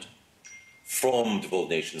Parliament from devolved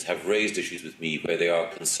nations have raised issues with me where they are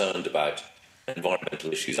concerned about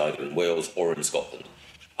environmental issues either in Wales or in Scotland.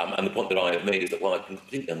 And the point that I have made is that while I can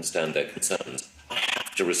completely understand their concerns, I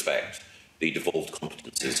have to respect the devolved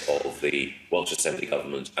competences of the Welsh Assembly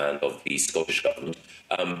Government and of the Scottish Government.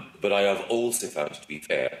 But I have also found it to be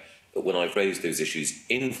fair that when I've raised those issues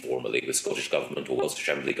informally with Scottish Government or Welsh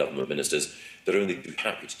Assembly Government ministers, they're only too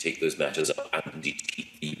happy to take those matters up and indeed to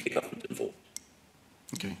keep the UK Government informed.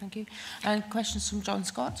 Okay. Thank you. And questions from John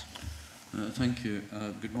Scott? Thank you.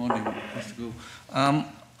 Good morning, Mr. Gould.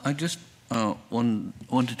 I just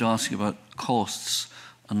wanted to ask you about costs.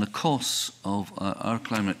 And the costs of our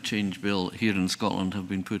climate change bill here in Scotland have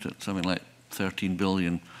been put at something like 13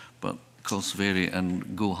 billion, but costs vary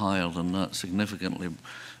and go higher than that significantly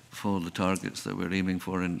for the targets that we're aiming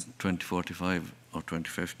for in 2045 or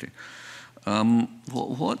 2050.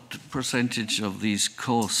 What percentage of these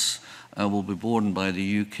costs will be borne by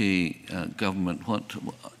the UK government,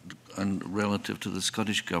 and relative to the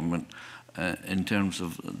Scottish government, in terms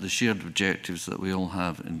of the shared objectives that we all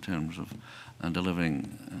have in terms of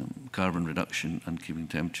delivering carbon reduction and keeping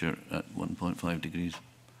temperature at 1.5 degrees?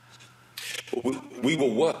 We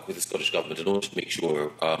will work with the Scottish Government in order to make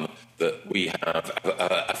sure that we have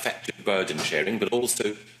effective burden sharing, but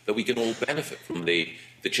also that we can all benefit from the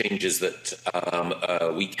changes that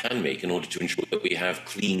we can make in order to ensure that we have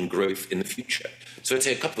clean growth in the future. So I'd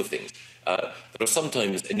say a couple of things. There are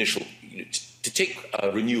sometimes initial, to take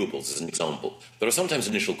renewables as an example, there are sometimes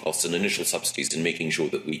initial costs and initial subsidies in making sure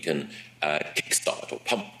that we can kickstart or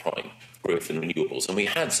pump prime growth in renewables. And we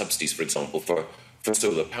had subsidies, for example, for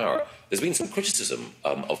solar power. There's been some criticism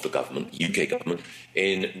of the government, UK government,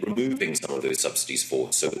 in removing some of those subsidies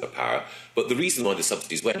for solar power. But the reason why the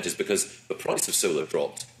subsidies went is because the price of solar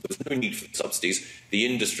dropped. There was no need for the subsidies. The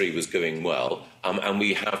industry was going well. And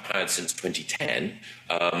we have had, since 2010,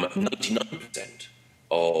 99%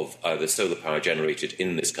 of the solar power generated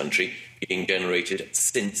in this country being generated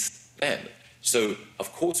since then. So,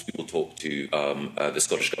 of course, we will talk to the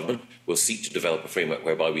Scottish Government. We'll seek to develop a framework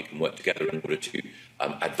whereby we can work together in order to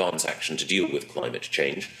advance action to deal with climate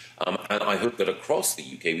change. And I hope that across the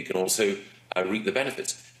UK we can also reap the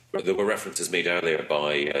benefits. There were references made earlier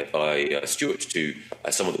by Stuart to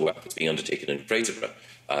some of the work that's being undertaken in Fraserburgh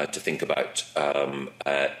to think about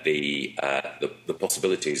the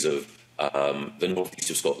possibilities of the North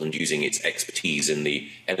East of Scotland using its expertise in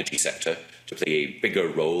the energy sector to play a bigger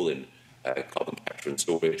role in carbon capture and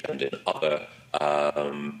storage and in other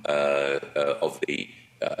of the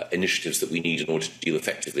initiatives that we need in order to deal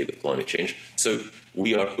effectively with climate change. So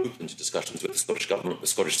we are open to discussions with the Scottish Government, the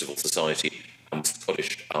Scottish civil society and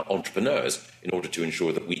Scottish entrepreneurs in order to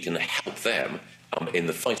ensure that we can help them in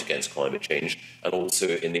the fight against climate change and also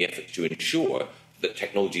in the effort to ensure that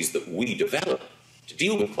technologies that we develop to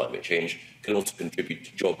deal with climate change can also contribute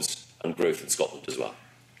to jobs and growth in Scotland as well.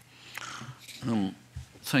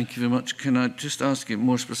 Thank you very much. Can I just ask you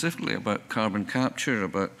more specifically about carbon capture,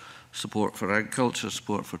 about support for agriculture,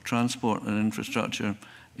 support for transport and infrastructure,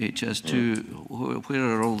 HS2? Where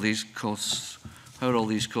are all these costs? How are all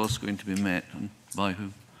these costs going to be met, and by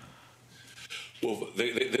whom? Well,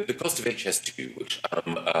 the cost of HS2, which,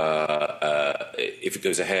 if it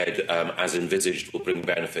goes ahead as envisaged, will bring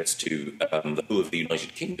benefits to the whole of the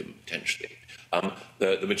United Kingdom, potentially.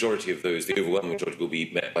 The majority of those, the overwhelming majority, will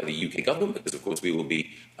be met by the UK government, because, of course, we will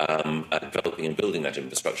be developing and building that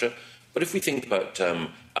infrastructure. But if we think about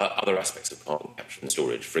other aspects of carbon capture and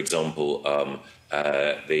storage, for example,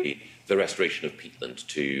 the restoration of peatland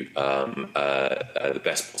to the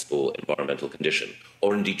best possible environmental condition,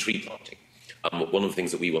 or indeed tree planting. One of the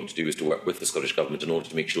things that we want to do is to work with the Scottish Government in order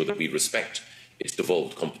to make sure that we respect its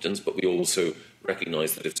devolved competence, but we also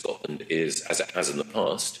recognise that if Scotland is, as it has in the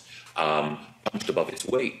past, punched above its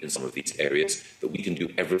weight in some of these areas, that we can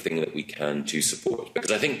do everything that we can to support.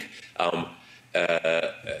 Because I think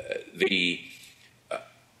the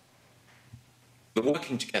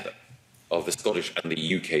working together of the Scottish and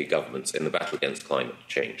the UK governments in the battle against climate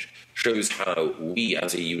change shows how we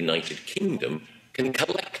as a United Kingdom can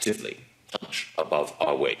collectively punch above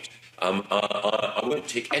our weight. I won't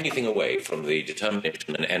take anything away from the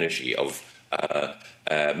determination and energy of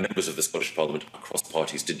members of the Scottish Parliament across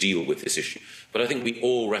parties to deal with this issue. But I think we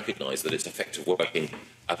all recognise that it's effective working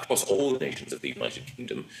across all the nations of the United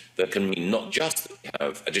Kingdom that can mean not just that we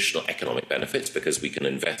have additional economic benefits because we can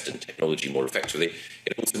invest in technology more effectively,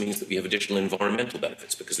 it also means that we have additional environmental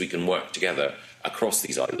benefits because we can work together across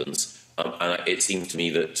these islands. And it seems to me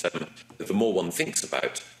that the more one thinks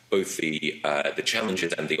about both the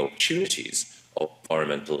challenges and the opportunities of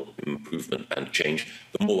environmental improvement and change,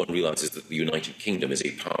 the more one realises that the United Kingdom is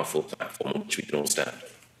a powerful platform on which we can all stand.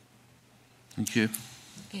 Thank you.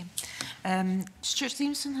 Okay. Stuart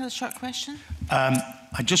Stevenson has a short question.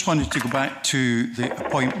 I just wanted to go back to the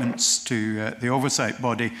appointments to the oversight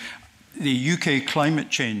body. The UK Climate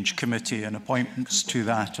Change Committee and appointments to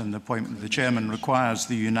that and the appointment of the chairman requires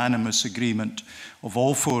the unanimous agreement of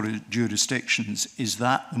all four jurisdictions. Is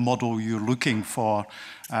that the model you're looking for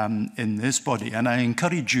in this body? And I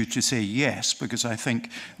encourage you to say yes, because I think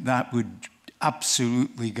that would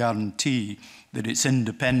absolutely guarantee that it's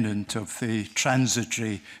independent of the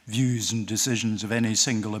transitory views and decisions of any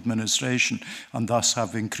single administration, and thus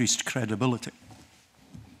have increased credibility?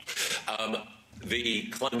 The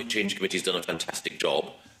Climate Change Committee has done a fantastic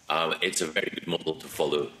job. It's a very good model to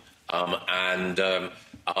follow.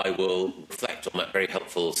 I will reflect on that very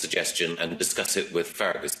helpful suggestion and discuss it with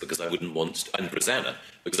Fergus, because I wouldn't want, and Rosanna,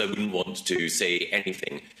 because I wouldn't want to say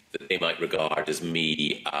anything that they might regard as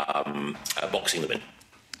me boxing them in.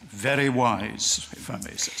 Very wise, if I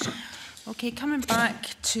may say so. Okay, coming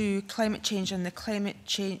back to climate change and the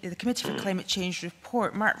Committee for Climate Change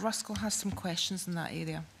report, Mark Ruskell has some questions in that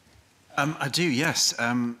area. I do, yes.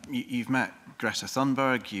 You've met Greta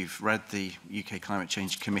Thunberg, you've read the UK Climate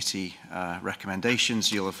Change Committee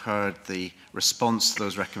recommendations, you'll have heard the response to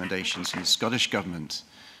those recommendations from the Scottish Government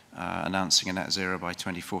announcing a net zero by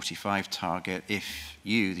 2045 target if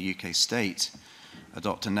you, the UK state,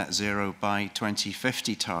 adopt a net zero by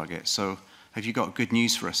 2050 target. So have you got good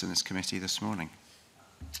news for us in this committee this morning?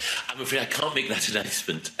 I'm afraid I can't make that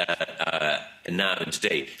announcement now and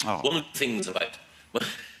today. Oh. One of the things about... Well,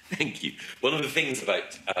 thank you. One of the things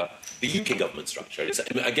about the UK government structure is,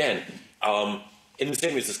 again, in the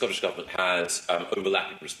same way as the Scottish Government has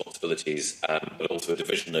overlapping responsibilities, but also a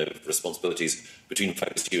division of responsibilities between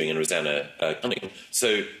Fergus Ewing and Rosanna Cunningham.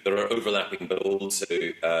 So there are overlapping, but also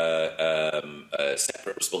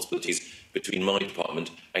separate responsibilities between my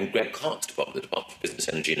department and Greg Clark's department, the Department for Business,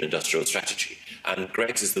 Energy and Industrial Strategy. And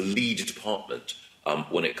Greg's is the lead department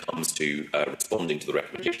when it comes to responding to the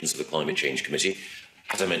recommendations of the Climate Change Committee.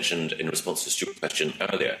 As I mentioned in response to Stuart's question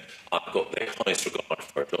earlier, I've got the highest regard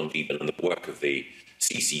for John Deben and the work of the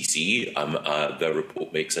CCC. Their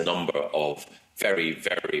report makes a number of very,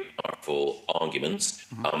 very powerful arguments,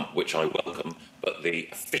 which I welcome, but the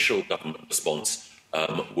official government response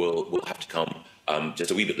will have to come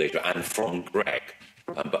just a wee bit later, and from Greg.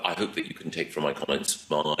 But I hope that you can take from my comments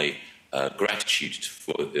my gratitude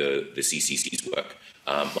for the CCC's work,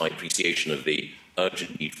 my appreciation of the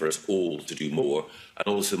urgent need for us all to do more,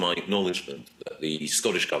 and also my acknowledgement that the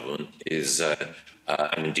Scottish Government is,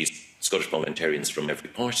 and indeed Scottish parliamentarians from every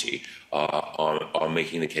party, are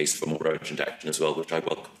making the case for more urgent action as well, which I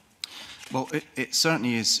welcome. Well, it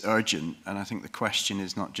certainly is urgent, and I think the question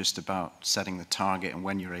is not just about setting the target and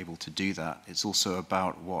when you're able to do that. It's also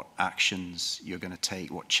about what actions you're going to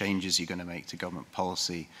take, what changes you're going to make to government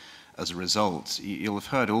policy as a result. You'll have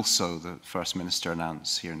heard also the First Minister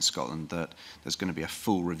announce here in Scotland that there's going to be a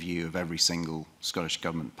full review of every single Scottish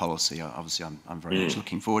Government policy. Obviously, I'm very much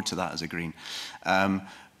looking forward to that as a Green.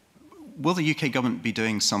 Will the UK Government be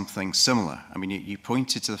doing something similar? I mean, you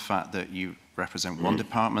pointed to the fact that you represent one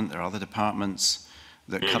department, there are other departments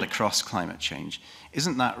that cut across climate change.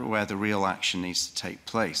 Isn't that where the real action needs to take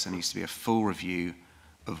place? There needs to be a full review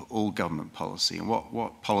of all government policy. And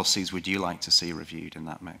what policies would you like to see reviewed in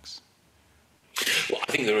that mix? Well,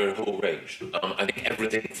 I think there are a whole range. I think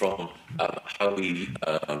everything from how we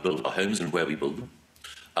build our homes and where we build them,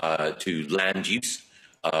 to land use,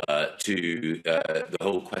 to the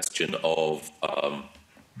whole question of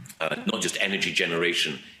not just energy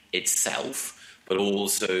generation itself, but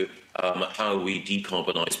also how we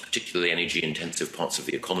decarbonise particularly energy-intensive parts of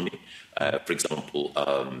the economy, for example,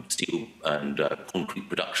 steel and concrete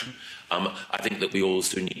production. I think that we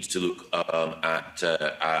also need to look at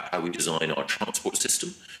how we design our transport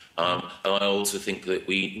system. And I also think that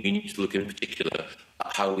we need to look in particular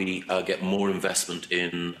at how we get more investment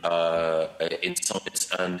in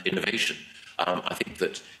science and innovation. I think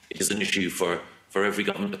that it is an issue for every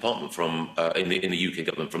government department, from in the UK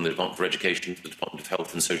government, from the Department for Education to the Department of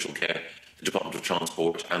Health and Social Care, the Department of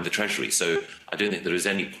Transport and the Treasury. So I don't think there is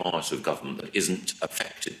any part of government that isn't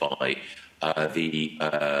affected by the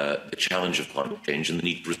challenge of climate change and the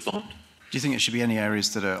need to respond. Do you think it should be any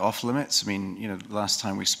areas that are off limits? I mean, you know, last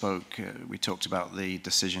time we spoke, we talked about the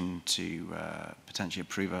decision to potentially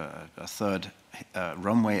approve a third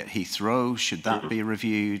runway at Heathrow. Should that be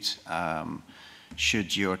reviewed?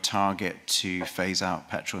 Should your target to phase out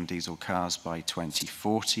petrol and diesel cars by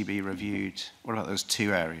 2040 be reviewed? What about those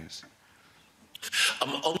two areas?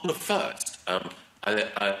 On the first,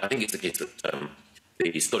 I think it's the case that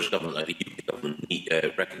the Scottish Government, like the UK Government,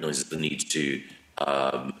 recognises the need to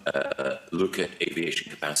look at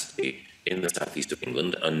aviation capacity in the southeast of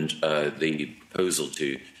England, and the proposal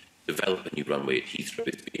to develop a new runway at Heathrow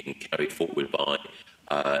is being carried forward by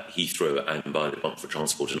Heathrow and by the Department for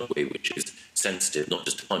Transport in a way which is sensitive not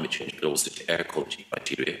just to climate change but also to air quality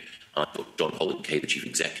criteria. I've got John Holland-Kay, the Chief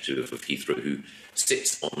Executive of Heathrow, who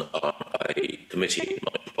sits on a committee in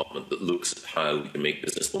my department that looks at how we can make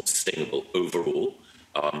business more sustainable overall.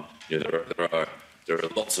 You know, there are there are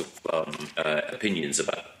lots of opinions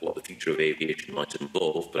about what the future of aviation might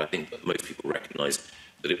involve, but I think that most people recognise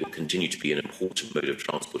that it will continue to be an important mode of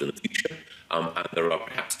transport in the future, and there are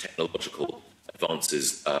perhaps technological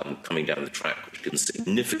advances coming down the track which can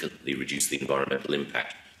significantly reduce the environmental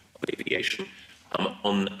impact of aviation.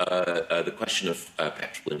 On the question of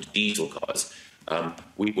petrol and diesel cars,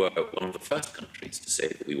 we were one of the first countries to say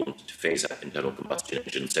that we wanted to phase out internal combustion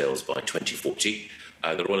engine sales by 2040.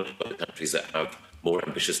 There are one of the other countries that have more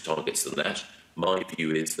ambitious targets than that. My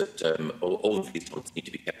view is that all of these targets need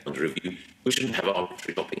to be kept under review. We shouldn't have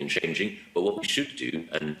arbitrary chopping and changing, but what we should do,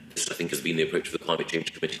 and this I think has been the approach of the Climate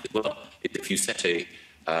Change Committee as well, is if you set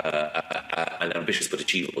an ambitious but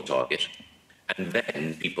achievable target, and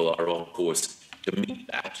then people are on course to meet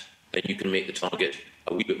that, then you can make the target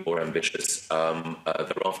a wee bit more ambitious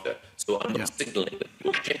thereafter. So I'm not signalling that we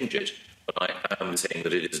will change it, but I am saying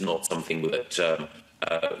that it is not something that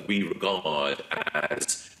we regard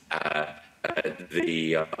as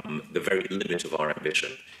the very limit of our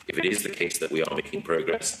ambition. If it is the case that we are making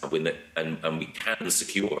progress and we can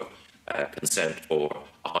secure consent for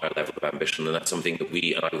a higher level of ambition, then that's something that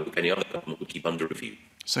we and I hope any other government will keep under review.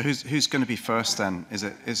 So who's going to be first then? Is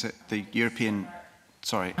it the European?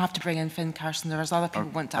 Sorry. I have to bring in Finn Carson. There's other people who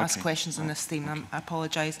want to ask questions on this theme. I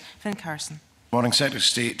apologise. Finn Carson. Morning, Secretary of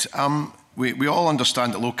State. We all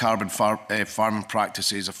understand that low-carbon farming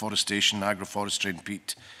practices, afforestation, agroforestry and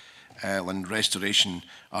peatland restoration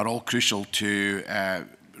are all crucial to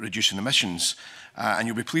reducing emissions. And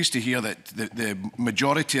you'll be pleased to hear that the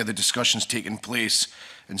majority of the discussions taking place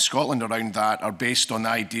in Scotland around that are based on the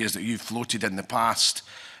ideas that you've floated in the past,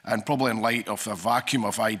 and probably in light of a vacuum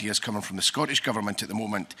of ideas coming from the Scottish Government at the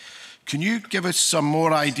moment. Can you give us some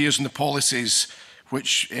more ideas on the policies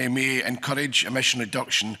which may encourage emission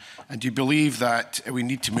reduction, and do you believe that we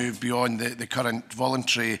need to move beyond the current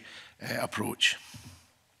voluntary approach?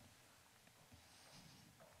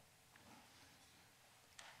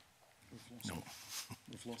 No.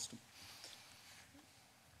 We've lost him.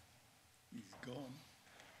 He's gone.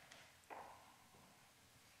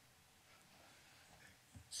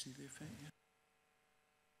 See the effect,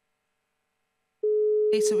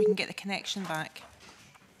 yeah? So we can get the connection back.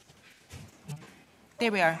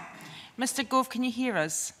 There we are. Mr. Gove, can you hear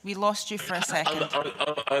us? We lost you for a second.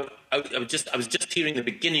 I was just hearing the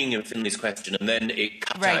beginning of Finley's question and then it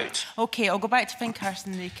cut out. OK, I'll go back to Finn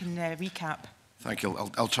Carson and you can recap. Thank you.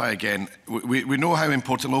 I'll try again. We know how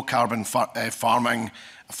important low-carbon farming,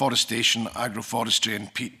 afforestation, agroforestry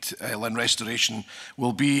and peatland restoration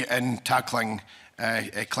will be in tackling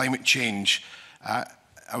climate change. I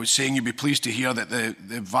was saying you'd be pleased to hear that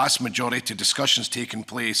the vast majority of discussions taking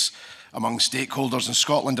place among stakeholders in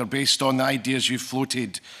Scotland are based on the ideas you've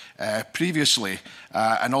floated previously,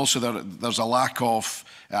 and also there's a lack of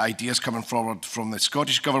ideas coming forward from the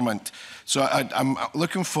Scottish Government. So I'm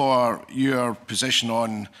looking for your position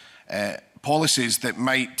on policies that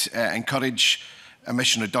might encourage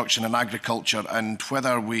emission reduction in agriculture and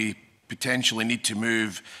whether we potentially need to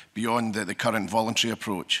move beyond the current voluntary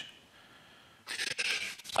approach.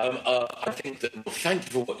 I think that, well, thank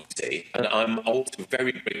you for what you say, and I'm also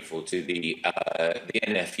very grateful to the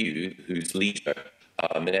NFU, whose leader,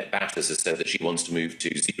 Minette Batters, has said that she wants to move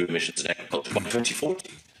to zero emissions in agriculture by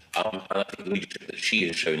 2040. And I think the leadership that she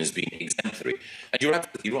has shown has been exemplary. And you're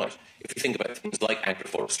absolutely right. If you think about things like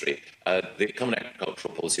agroforestry, the Common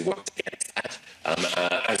Agricultural Policy works against that.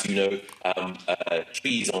 As you know,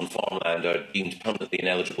 trees on farmland are deemed permanently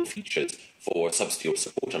ineligible features for subsidy or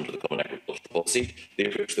support under the Common Agricultural Policy. The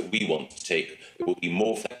approach that we want to take, it will be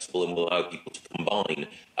more flexible and will allow people to combine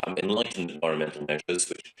enlightened environmental measures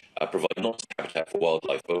which provide not just habitat for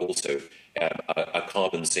wildlife but also a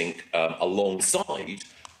carbon sink alongside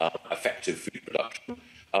effective food production.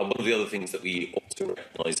 One of the other things that we also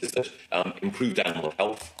recognise is that improved animal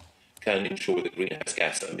health can ensure that greenhouse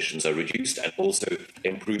gas emissions are reduced, and also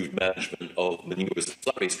improved management of manures and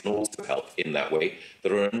slurries can also help in that way.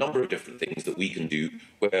 There are a number of different things that we can do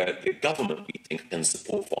where the government, we think, can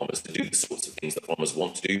support farmers to do the sorts of things that farmers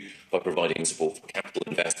want to do by providing support for capital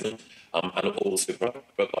investment and also by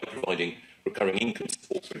providing recurring income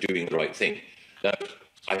support for doing the right thing. Now,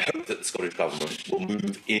 I hope that the Scottish Government will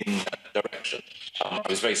move in that direction. I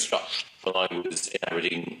was very struck when I was in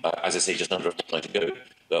Aberdeen, as I say, just under a fortnight ago,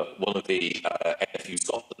 that one of the NFU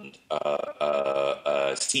Scotland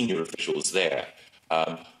senior officials there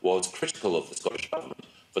was critical of the Scottish Government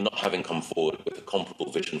for not having come forward with a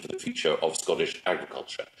comparable vision for the future of Scottish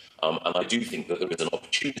agriculture. And I do think that there is an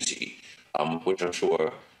opportunity, which I'm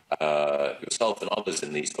sure yourself and others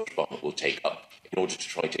in the Scottish Parliament will take up in order to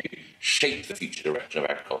try to shape the future direction of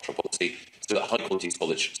agricultural policy so that high-quality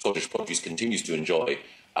Scottish produce continues to enjoy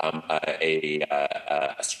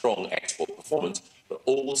a strong export performance, but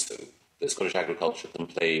also that Scottish agriculture can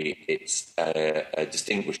play its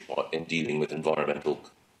distinguished part in dealing with environmental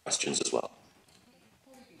questions as well.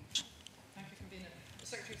 Thank you, Convener.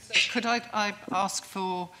 Secretary of State, could I ask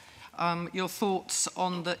for your thoughts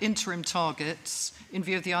on the interim targets in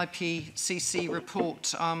view of the IPCC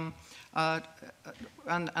report and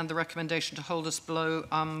the recommendation to hold us below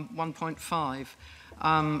 1.5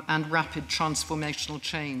 and rapid transformational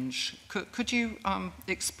change? Could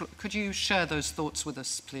you share those thoughts with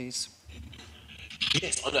us, please?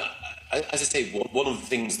 Yes, as I say, one of the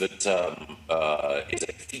things that is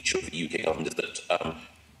a feature of the UK government is that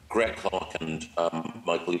Greg Clark and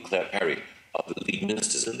my colleague Claire Perry are the lead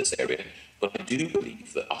ministers in this area, but I do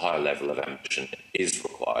believe that a higher level of ambition is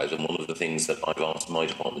required, and one of the things that I've asked my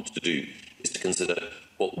department to do is to consider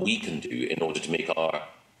what we can do in order to make our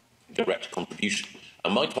direct contribution.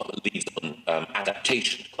 And my department leads on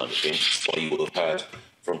adaptation to climate change. That's why you will have heard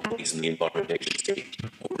from colleagues in the Environment Agency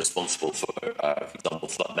who are responsible for example,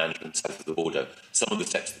 flood management south of the border, some of the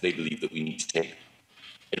steps that they believe that we need to take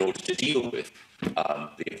in order to deal with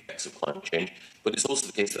the effects of climate change. But it's also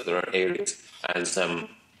the case that there are areas, as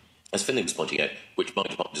Finlay was pointing out, which my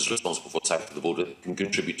department is responsible for south of the border, that can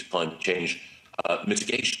contribute to climate change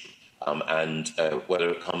mitigation. And whether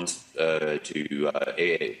it comes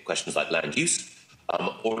to questions like land use,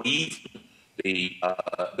 or even the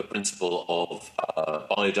principle of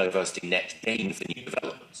biodiversity net gain for new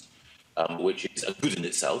developments, which is a good in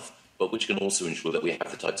itself, but which can also ensure that we have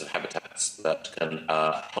the types of habitats that can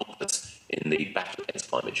help us in the battle against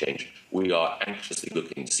climate change. We are anxiously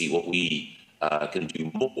looking to see what we can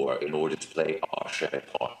do more in order to play our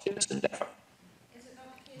shared part in this endeavour.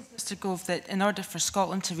 Mr Gove, that in order for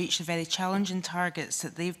Scotland to reach the very challenging targets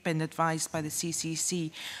that they've been advised by the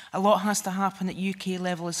CCC, a lot has to happen at UK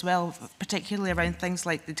level as well, particularly around things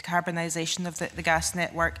like the decarbonisation of the gas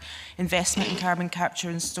network, investment in carbon capture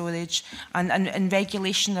and storage, and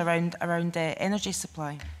regulation around energy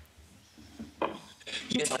supply.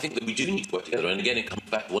 Yes, I think that we do need to work together. And again, it comes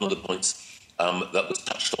back to one of the points that was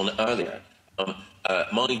touched on earlier.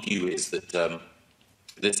 My view is that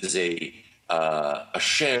this is a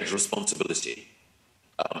shared responsibility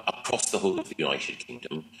across the whole of the United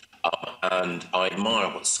Kingdom, and I admire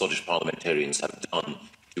what Scottish parliamentarians have done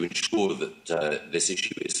to ensure that this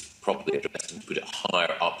issue is properly addressed and to put it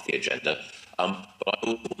higher up the agenda. But I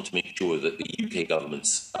also want to make sure that the UK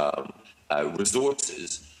government's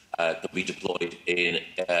resources can be deployed in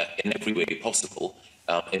every way possible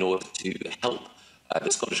in order to help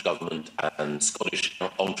the Scottish government and Scottish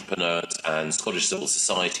entrepreneurs and Scottish civil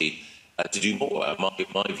society to do more.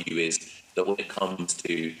 My view is that when it comes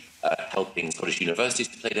to helping Scottish universities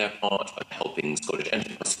to play their part, and helping Scottish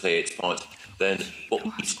enterprise to play its part, then what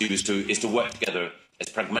we need to do is to work together as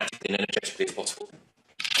pragmatically and energetically as possible.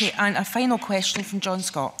 Okay, and a final question from John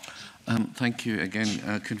Scott. Thank you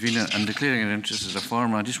again, Convener. And declaring an interest as a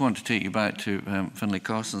farmer, I just want to take you back to Finlay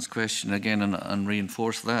Carson's question again and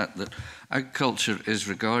reinforce that agriculture is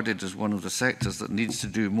regarded as one of the sectors that needs to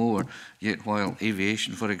do more, yet while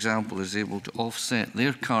aviation, for example, is able to offset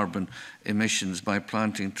their carbon emissions by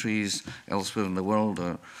planting trees elsewhere in the world,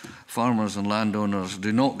 farmers and landowners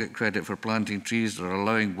do not get credit for planting trees or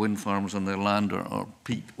allowing wind farms on their land or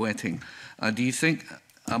peat wetting. Do you think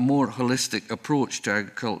a more holistic approach to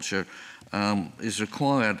agriculture is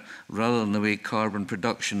required rather than the way carbon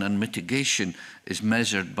production and mitigation is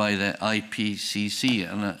measured by the IPCC?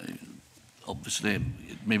 And obviously, it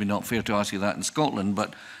may be not fair to ask you that in Scotland,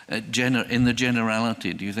 but in the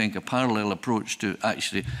generality, do you think a parallel approach to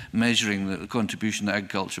actually measuring the contribution that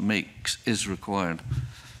agriculture makes is required?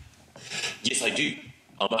 Yes, I do.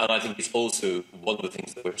 And I think it's also one of the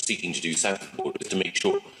things that we're seeking to do south of the border is to make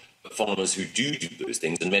sure that farmers who do those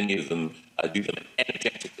things, and many of them do them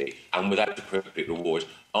energetically and without appropriate reward,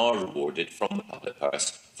 are rewarded from the public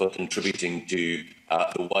purse for contributing to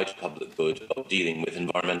the wider public good of dealing with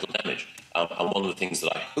environmental damage. And one of the things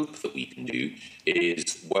that I hope that we can do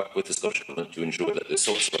is work with the Scottish Government to ensure that the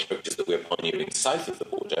sorts of approaches that we're pioneering south of the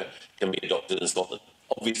border can be adopted in Scotland.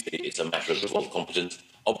 Obviously, it's a matter of devolved competence.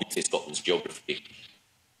 Obviously, Scotland's geography.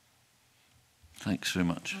 Thanks very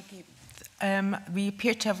much. Okay. We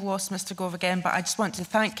appear to have lost Mr Gove again, but I just want to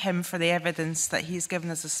thank him for the evidence that he's given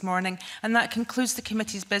us this morning. And that concludes the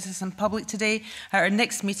committee's business in public today. At our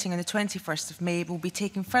next meeting on the 21st of May, we'll be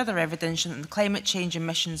taking further evidence on the climate change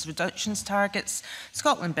emissions reductions targets,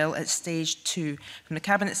 Scotland Bill at stage 2, from the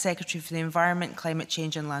Cabinet Secretary for the Environment, Climate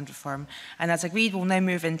Change and Land Reform. And as agreed, we'll now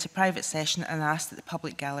move into private session and ask that the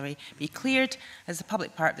public gallery be cleared, as the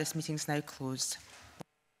public part of this meeting is now closed.